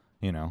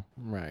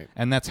 Right.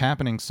 And that's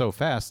happening so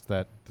fast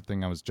that the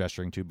thing I was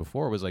gesturing to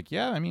before was like,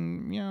 yeah, I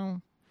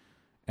mean,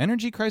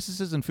 energy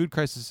crises and food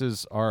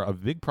crises are a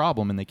big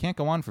problem and they can't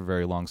go on for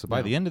very long. So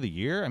by the end of the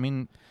year, I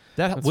mean,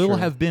 that's will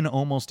have been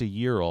almost a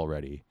year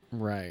already.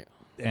 Right.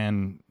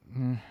 And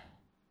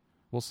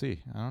we'll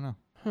see. I don't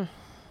know.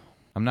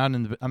 I'm not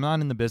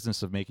in the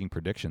business of making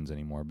predictions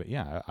anymore, but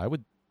yeah, I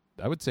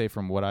would say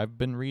from what I've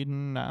been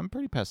reading, I'm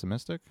pretty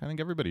pessimistic. I think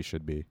everybody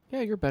should be.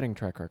 Yeah, your betting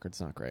track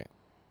record's not great.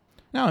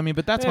 No, I mean,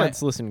 but that's why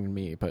it's listening to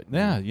me. But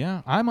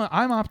yeah, I'm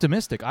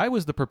optimistic. I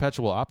was the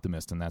perpetual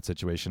optimist in that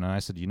situation, and I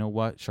said, you know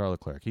what, Charles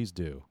Leclerc, he's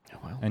due.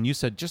 Well, and you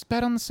said, just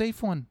bet on the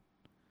safe one.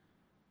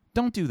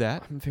 Don't do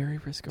that. I'm very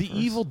risk-averse. The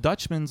evil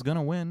Dutchman's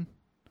gonna win.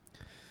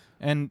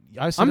 And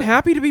I said, I'm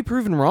happy to be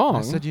proven wrong.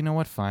 I said, you know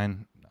what,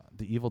 fine,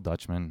 the evil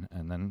Dutchman,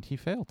 and then he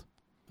failed.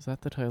 Is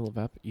that the title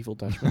of Evil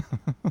Dutchman?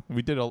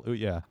 We did all,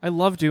 yeah. I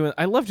love doing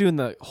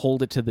the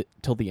hold it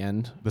till the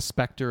end. The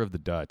specter of the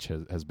Dutch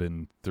has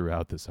been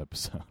throughout this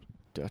episode.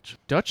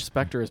 Dutch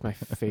Spectre is my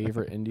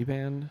favorite indie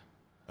band.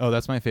 Oh,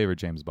 that's my favorite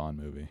James Bond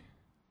movie.